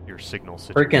what's your signal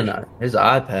situation. Freaking his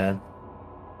iPad.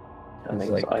 I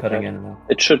think like it's cutting iPad. in and out.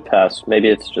 It should pass. Maybe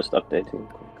it's just updating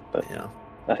quick. But Yeah.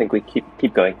 I think we keep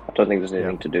going. I don't think there's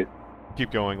anything to do.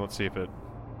 Keep going. Let's see if it.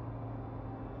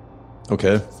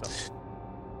 Okay.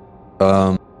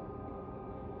 I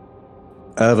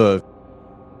have a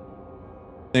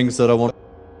things that I want.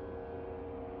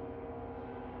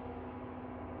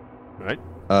 Right.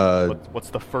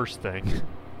 What's the first thing?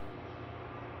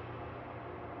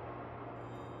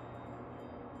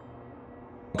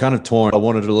 I'm kind of torn. I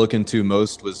wanted to look into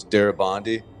most was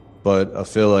Darabandi, but I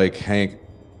feel like Hank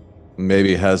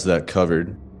maybe has that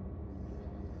covered.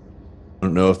 I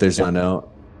don't know if there's one out.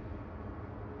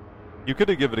 You could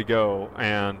have given it a go,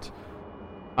 and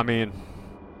I mean,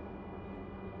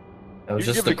 it was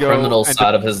just the criminal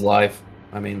side of his life.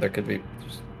 I mean, there could be.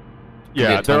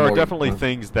 Yeah, there are definitely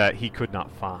things that he could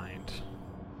not find.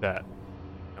 That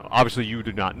obviously you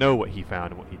do not know what he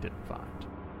found and what he didn't find.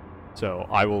 So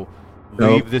I will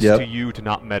leave this to you to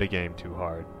not metagame too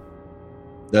hard.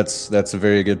 That's a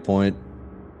very good point.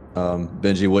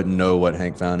 Benji wouldn't know what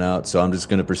Hank found out, so I'm just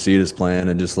going to proceed as planned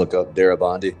and just look up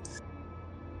Darabandi.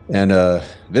 And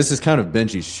this is kind of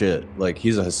Benji's shit. Like,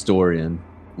 he's a historian.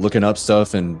 Looking up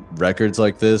stuff and records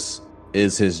like this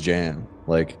is his jam.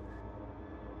 Like,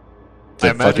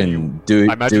 the fucking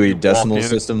Dewey Decimal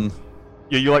System.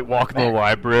 Yeah, you like walk in the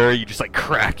library, you just like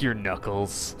crack your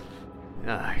knuckles.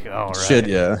 All right. Shit,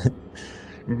 yeah.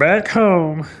 Back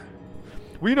home.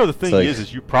 Well, you know, the thing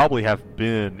is you probably have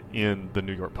been in the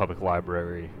New York Public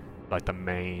Library, like the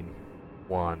main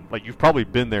one. Like, you've probably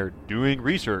been there doing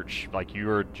research. Like,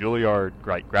 you're a Juilliard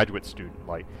graduate student,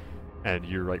 like, and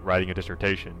you're like writing a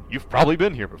dissertation. You've probably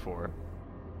been here before.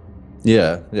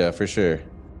 Yeah, for sure.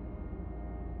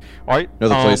 All right.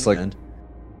 Another place like.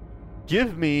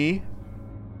 Give me,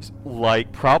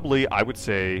 like, probably I would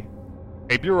say,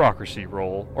 a bureaucracy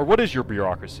roll. Or what is your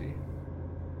bureaucracy?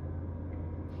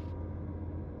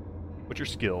 What's your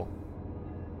skill?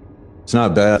 It's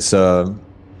not bad. It's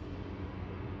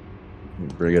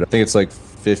bring it up. I think it's like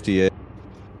 58.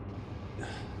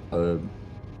 Oh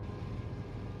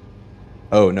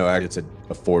no, actually it's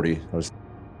a 40. I was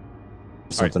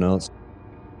something else.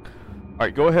 All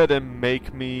right, go ahead and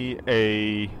make me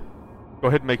a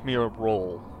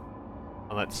roll,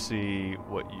 and let's see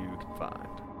what you can find.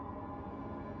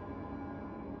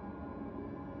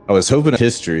 I was hoping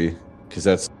history, because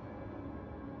that's.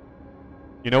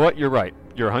 You know what? You're right.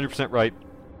 You're 100% right.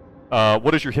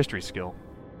 What is your history skill?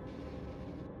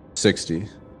 60.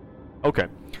 Okay.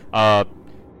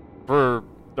 For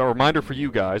a reminder for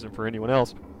you guys and for anyone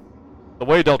else, the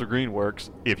way Delta Green works,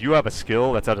 if you have a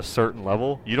skill that's at a certain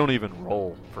level, you don't even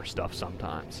roll for stuff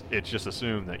sometimes. It's just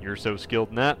assumed that you're so skilled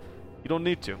in that, you don't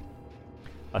need to.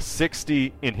 A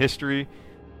 60 in history,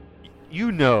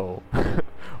 you know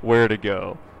where to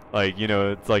go. Like,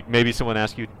 it's like maybe someone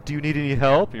asks you, do you need any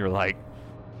help? And you're like,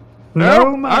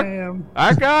 no, ma'am.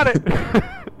 I got it.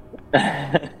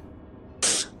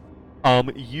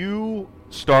 You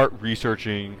start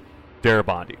researching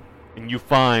Darabandi, and you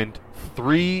find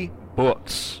 3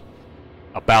 books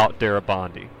about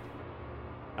Darabandi.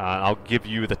 I'll give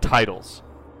you the titles.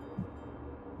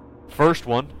 First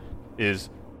one is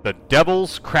The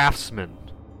Devil's Craftsman,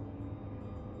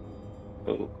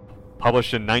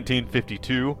 published in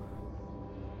 1952.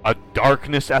 A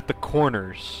Darkness at the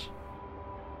Corners,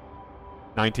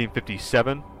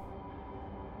 1957.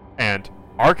 And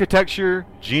Architecture,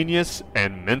 Genius,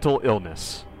 and Mental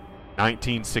Illness,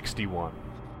 1961.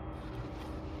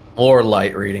 Or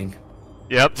light reading.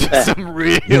 Yep, some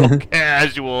real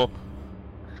casual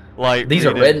light These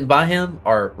reading. Are written by him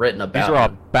or written about him? These are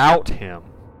about him,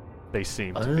 they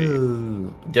seem to be.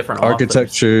 Different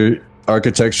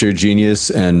Architecture, Genius,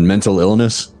 and Mental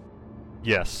Illness?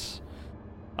 Yes.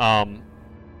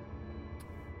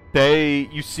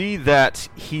 You see that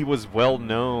he was well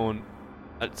known.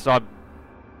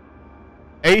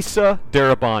 Asa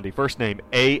Darabandi, first name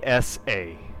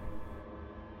A-S-A.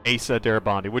 Asa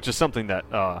Darabandi, which is something that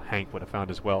Hank would have found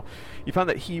as well. You found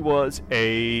that he was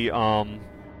he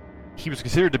was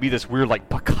considered to be this weird, like,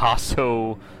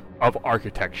 Picasso of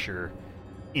architecture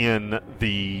in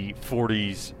the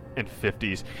 40s and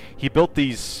 50s. He built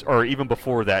these, or even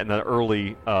before that, in the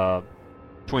early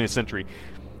 20th century,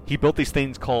 he built these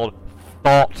things called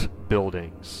thought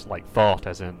buildings, like thought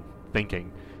as in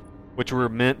thinking, which were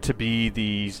meant to be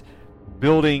these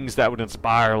buildings that would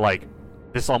inspire like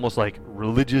this almost like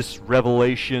religious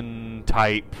revelation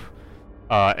type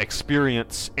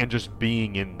experience and just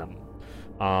being in them.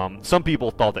 Some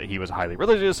people thought that he was highly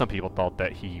religious. Some people thought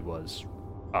that he was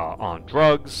on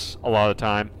drugs a lot of the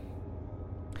time.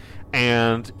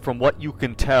 And from what you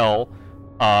can tell,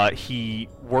 he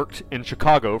worked in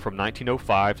Chicago from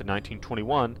 1905 to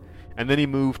 1921, and then he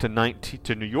moved to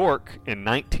New York in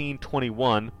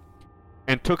 1921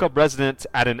 and took up residence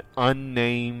at an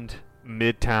unnamed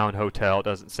Midtown hotel. It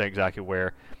doesn't say exactly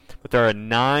where, but there are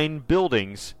 9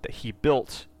 buildings that he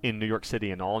built in New York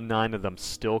City, and all 9 of them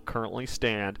still currently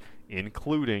stand,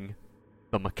 including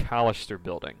the McAllister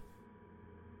Building.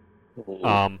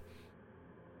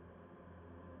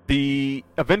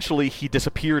 Eventually he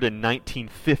disappeared in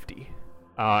 1950,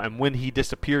 and when he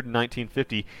disappeared in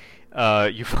 1950,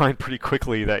 you find pretty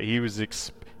quickly that he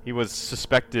was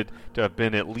suspected to have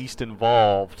been at least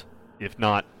involved, if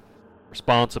not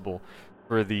responsible,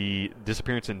 for the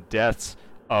disappearance and deaths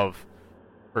of,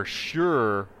 for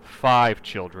sure, 5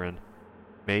 children,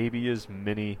 maybe as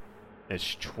many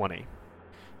as 20.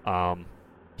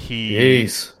 He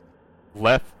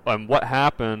left, and what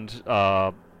happened,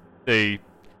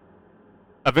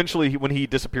 eventually, when he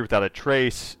disappeared without a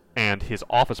trace and his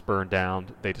office burned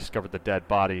down, they discovered the dead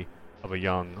body of a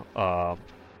young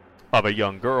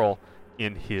girl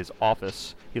in his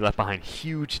office. He left behind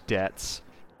huge debts,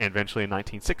 and eventually in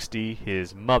 1960,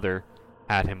 his mother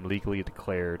had him legally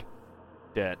declared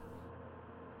dead.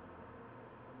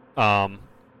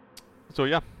 So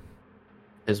yeah.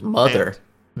 His mother.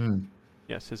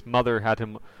 Yes, his mother had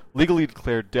him legally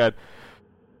declared dead.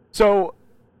 So,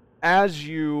 as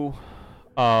you,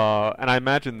 and I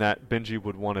imagine that Benji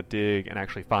would want to dig and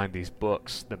actually find these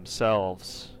books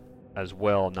themselves as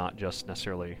well, not just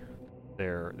necessarily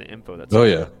the info that's. Oh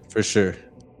yeah, for sure.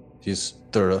 He's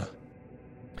thorough.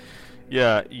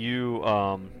 Yeah, you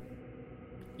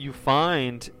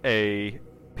find a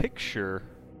picture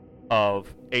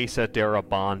of Asa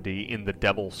Darabandi in The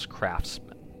Devil's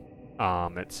Craftsman.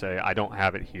 I don't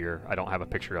have it here. I don't have a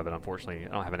picture of it, unfortunately. I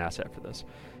don't have an asset for this.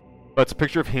 But it's a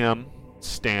picture of him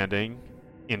standing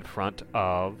in front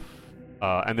of,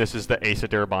 and this is the Asa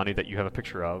Darabandi that you have a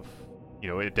picture of. You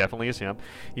know, it definitely is him.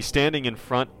 He's standing in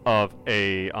front of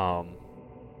a,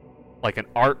 like an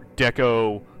Art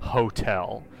Deco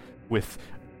hotel with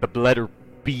the letter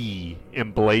B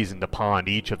emblazoned upon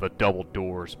each of the double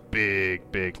doors.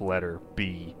 Big letter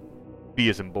B. B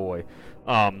as in boy.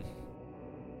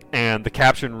 And the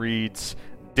caption reads,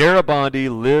 Darabandi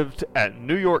lived at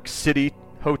New York City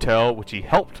hotel, which he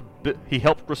helped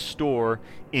restore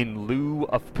in lieu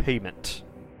of payment.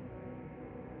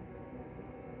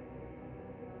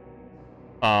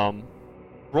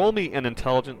 Roll me an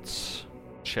intelligence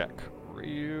check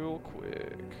real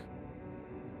quick.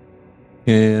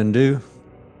 Can do.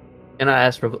 Can I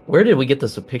ask, where did we get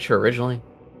this picture originally?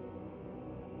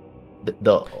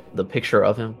 The picture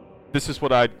of him? This is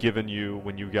what I'd given you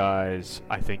when you guys,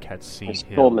 I think, had seen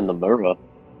him in the mirror.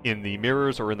 In the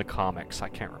mirrors or in the comics, I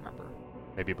can't remember.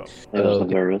 Maybe both. It was the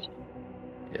mirrors.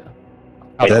 Yeah.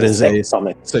 That is a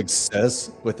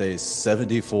success with a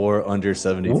 74 under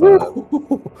 75.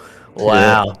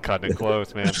 Wow. Yeah, cutting it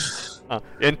close, man.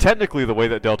 And technically, the way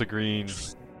that Delta Green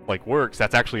works,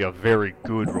 that's actually a very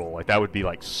good roll. Like, that would be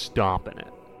like stomping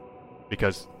it.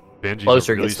 Because Benji's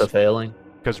closer gets to failing.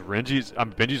 Because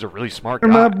Benji's a really smart guy.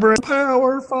 My brain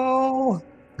powerful.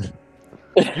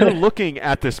 You're looking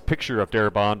at this picture of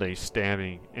Darabandi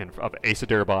of Asa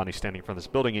Darabandi standing in front of this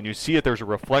building, and you see that there's a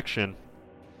reflection,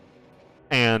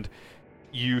 and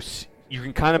you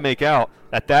can kind of make out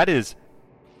that is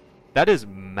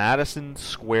Madison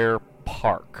Square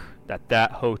Park.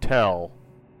 That hotel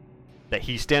that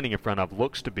he's standing in front of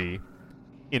looks to be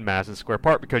in Madison Square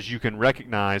Park, because you can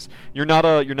recognize you're not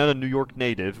a New York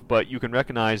native, but you can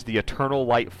recognize the Eternal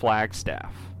Light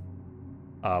Flagstaff,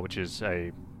 which is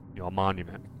a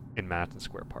monument in Madison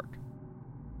Square Park.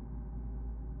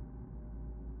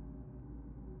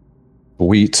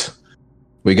 We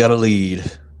got a lead.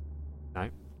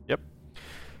 Right. Yep.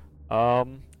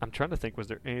 I'm trying to think. Was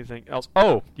there anything else?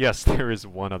 Oh, yes, there is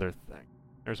one other thing.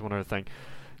 There's one other thing.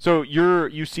 So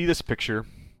you see this picture.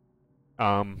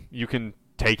 You can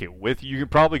take it with you. You can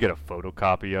probably get a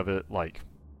photocopy of it. Like,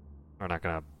 we're not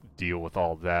gonna deal with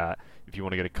all that. If you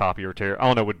want to get a copy or tear, I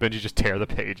don't know. Would Benji just tear the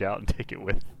page out and take it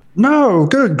with? No,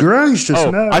 good gracious,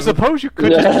 no. I suppose you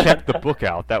could just check the book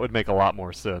out. That would make a lot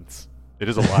more sense. It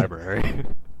is a library.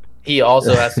 He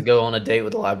also has to go on a date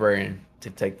with the librarian to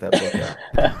take that book out.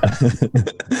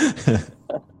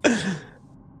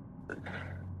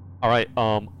 All right.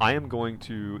 I am going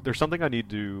to. There's something I need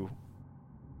to.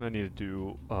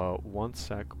 Do 1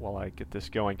 sec while I get this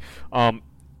going.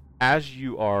 As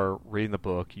you are reading the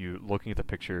book, you looking at the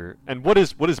picture, and what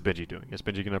is Benji doing? Is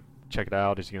Benji gonna check it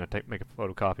out? Is he gonna make a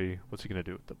photocopy? What's he gonna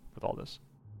do with all this?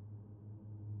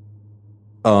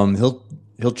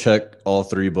 He'll check all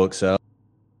 3 books out,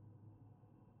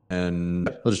 and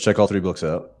he'll just check all 3 books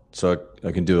out, so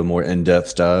I can do a more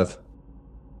in-depth dive.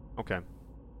 Okay.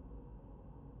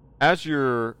 As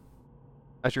you're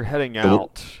heading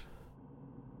out,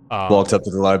 walks up to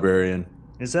the librarian.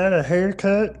 Is that a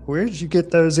haircut? Where'd you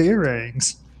get those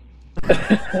earrings?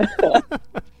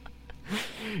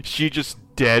 She just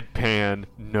deadpan,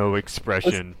 no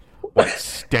expression, like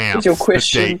stamps the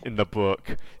date in the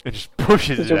book and just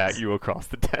pushes it at you across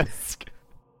the desk.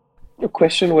 Your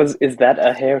question was, is that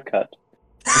a haircut?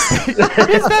 Is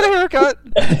that a haircut?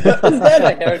 Is that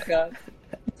a haircut?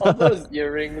 All those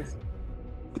earrings.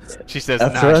 She says,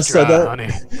 after I nice said try, that, honey.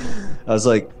 I was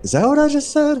like, is that what I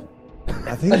just said?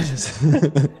 I think I just...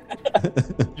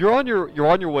 You're on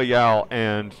your way out,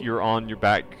 and you're on your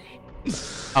back.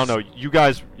 I don't know. You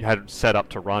guys had set up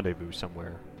to rendezvous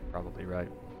somewhere, probably, right?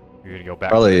 You're gonna go back.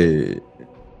 Probably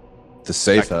the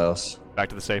safe house. Back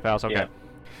to the safe house. Okay. Yeah.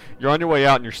 You're on your way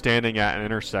out, and you're standing at an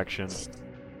intersection,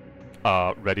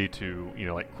 ready to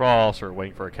like cross or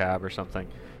waiting for a cab or something,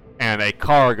 and a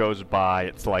car goes by.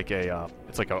 It's like a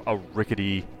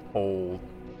rickety old,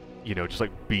 just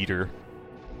like beater.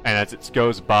 And as it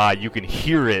goes by, you can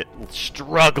hear it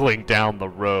struggling down the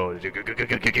road.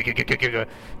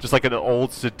 Just like an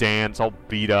old sedan, it's all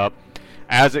beat up.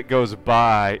 As it goes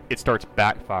by, it starts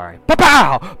backfiring.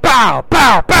 Pow! Pow!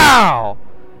 Pow! Pow!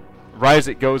 Right as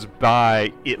it goes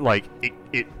by, it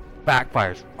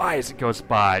backfires. Right as it goes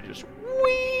by, just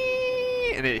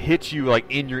whee! And it hits you like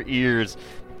in your ears.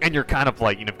 And you're kind of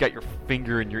like, you've got your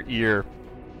finger in your ear.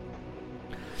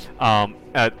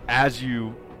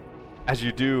 As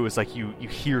you do, it's like you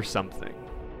hear something.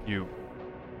 And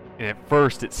at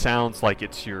first it sounds like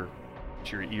it's your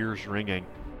ears ringing,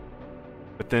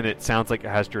 but then it sounds like it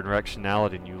has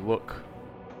directionality, and you look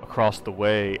across the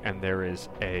way, and there is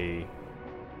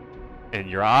and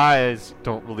your eyes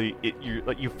don't really.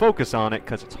 You focus on it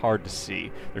because it's hard to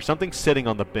see. There's something sitting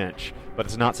on the bench, but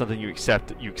it's not something you expect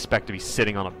to be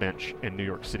sitting on a bench in New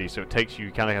York City. So it takes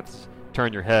you kind of have to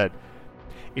turn your head.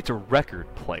 It's a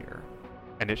record player.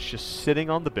 And it's just sitting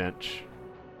on the bench,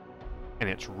 and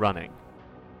it's running.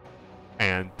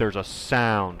 And there's a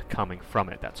sound coming from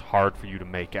it that's hard for you to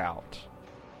make out.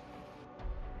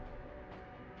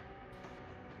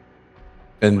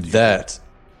 And that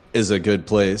is a good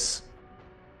place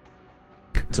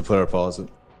to put our pause in.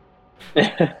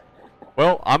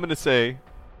 Well, I'm going to say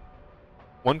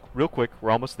one real quick. We're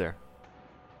almost there.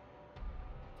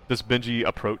 Does Benji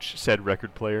approach said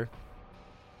record player?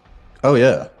 Oh,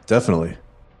 yeah, definitely.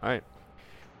 All right.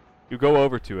 You go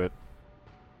over to it,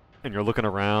 and you're looking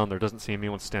around. There doesn't seem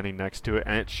anyone standing next to it,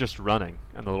 and it's just running.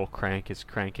 And the little crank is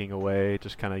cranking away,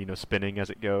 just kind of, spinning as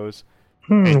it goes.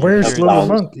 Where's the little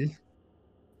monkey?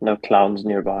 No clowns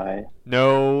nearby.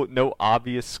 No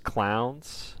obvious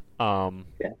clowns. Yeah.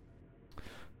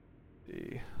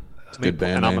 It's a good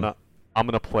band and name. I'm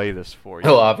gonna play this for you.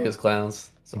 No obvious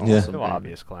clowns. Yeah. No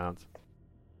obvious clowns.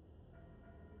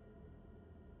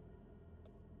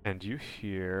 And you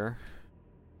hear...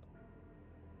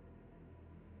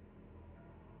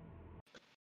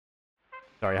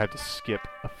 Sorry, I had to skip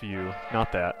a few.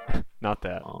 Not that. Not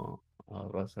that. Oh, I was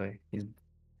about to say, he's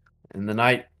in the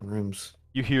night rooms.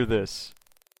 You hear this.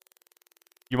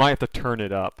 You might have to turn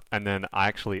it up, and then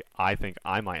I think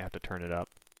I might have to turn it up.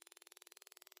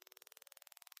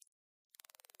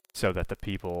 So that the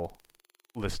people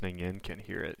listening in can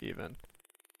hear it even.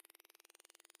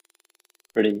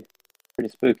 Pretty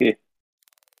spooky.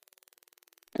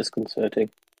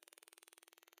 Disconcerting.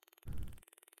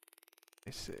 Let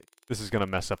me see. This is going to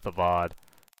mess up the VOD,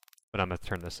 but I'm going to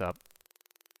turn this up.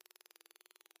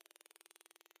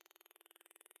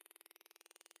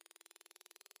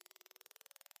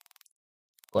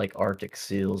 Like Arctic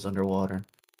seals underwater.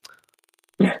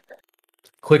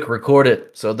 Quick, record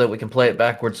it so that we can play it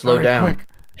backwards, slow down,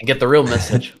 and get the real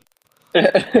message.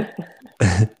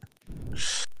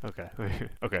 Okay.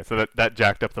 Okay, so that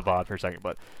jacked up the VOD for a second,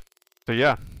 but... So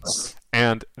yeah,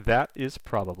 and that is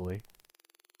probably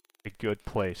a good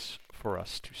place for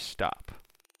us to stop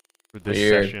for this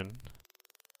session,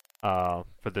 for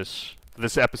this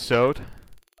episode.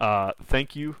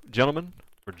 Thank you, gentlemen,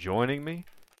 for joining me,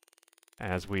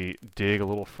 as we dig a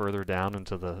little further down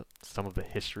into some of the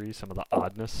history, some of the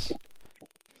oddness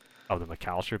of the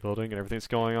McAllister building and everything that's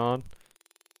going on.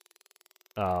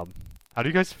 How are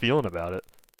you guys feeling about it?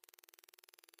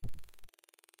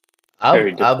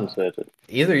 Very disconcerted.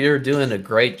 Either you're doing a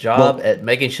great job at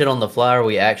making shit on the fly, or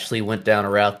we actually went down a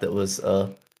route that was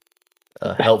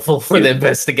helpful for the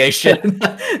investigation.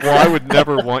 Well, I would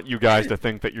never want you guys to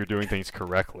think that you're doing things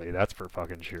correctly. That's for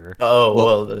fucking sure.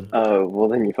 Well then. Oh, well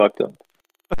then you fucked up.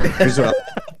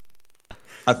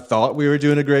 I thought we were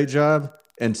doing a great job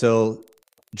until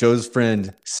Joe's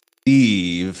friend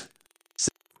Steve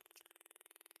said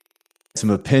some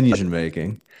opinion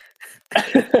making.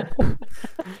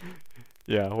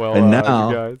 Yeah, well, and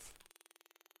now,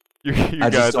 you I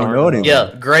guys just don't aren't, know anymore.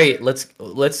 Yeah, great. Let's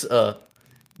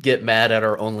get mad at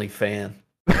our only fan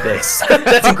base.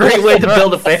 That's a great way to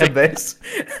build a fan base.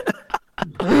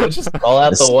 Just call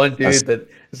out the one dude that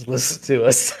just listens to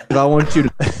us. But I want you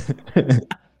to.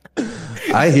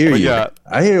 I hear you. Yeah.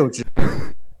 I hear what you.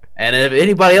 And if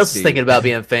anybody else is thinking about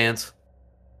being fans,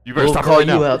 you better we'll stop call right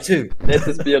you now. out too. Let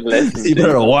this be a lesson. You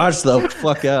better watch the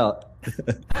fuck out.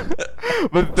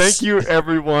 But thank you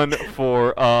everyone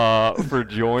for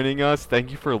joining us. Thank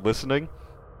you for listening.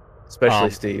 Especially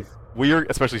Steve.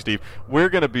 Especially Steve. We're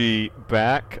gonna be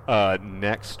back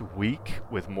next week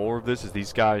with more of this as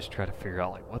these guys try to figure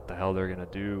out like what the hell they're gonna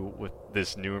do with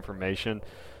this new information.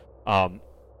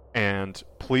 And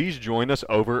please join us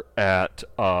over at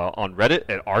on Reddit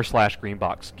at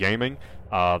r/greenboxgaming.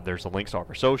 There's the links to all of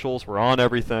our socials. We're on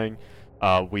everything.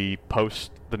 We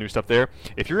post the new stuff there.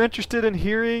 If you're interested in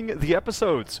hearing the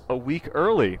episodes a week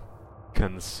early,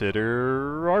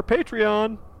 consider our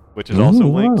Patreon, which is also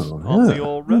linked on the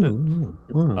old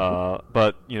Reddit.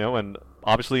 But, and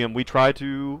obviously, we try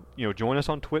to, join us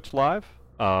on Twitch Live.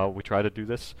 We try to do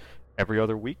this every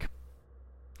other week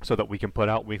so that we can put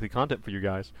out weekly content for you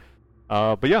guys.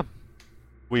 But yeah,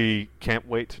 we can't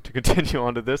wait to continue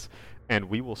on to this, and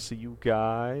we will see you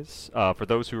guys. For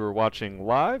those who are watching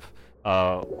live,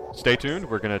 stay tuned.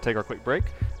 We're going to take our quick break.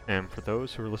 And for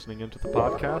those who are listening into the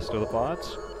podcast or the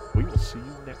pods, we will see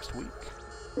you next week.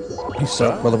 Peace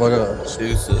out, motherfucker.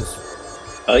 Deuces.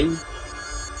 Bye.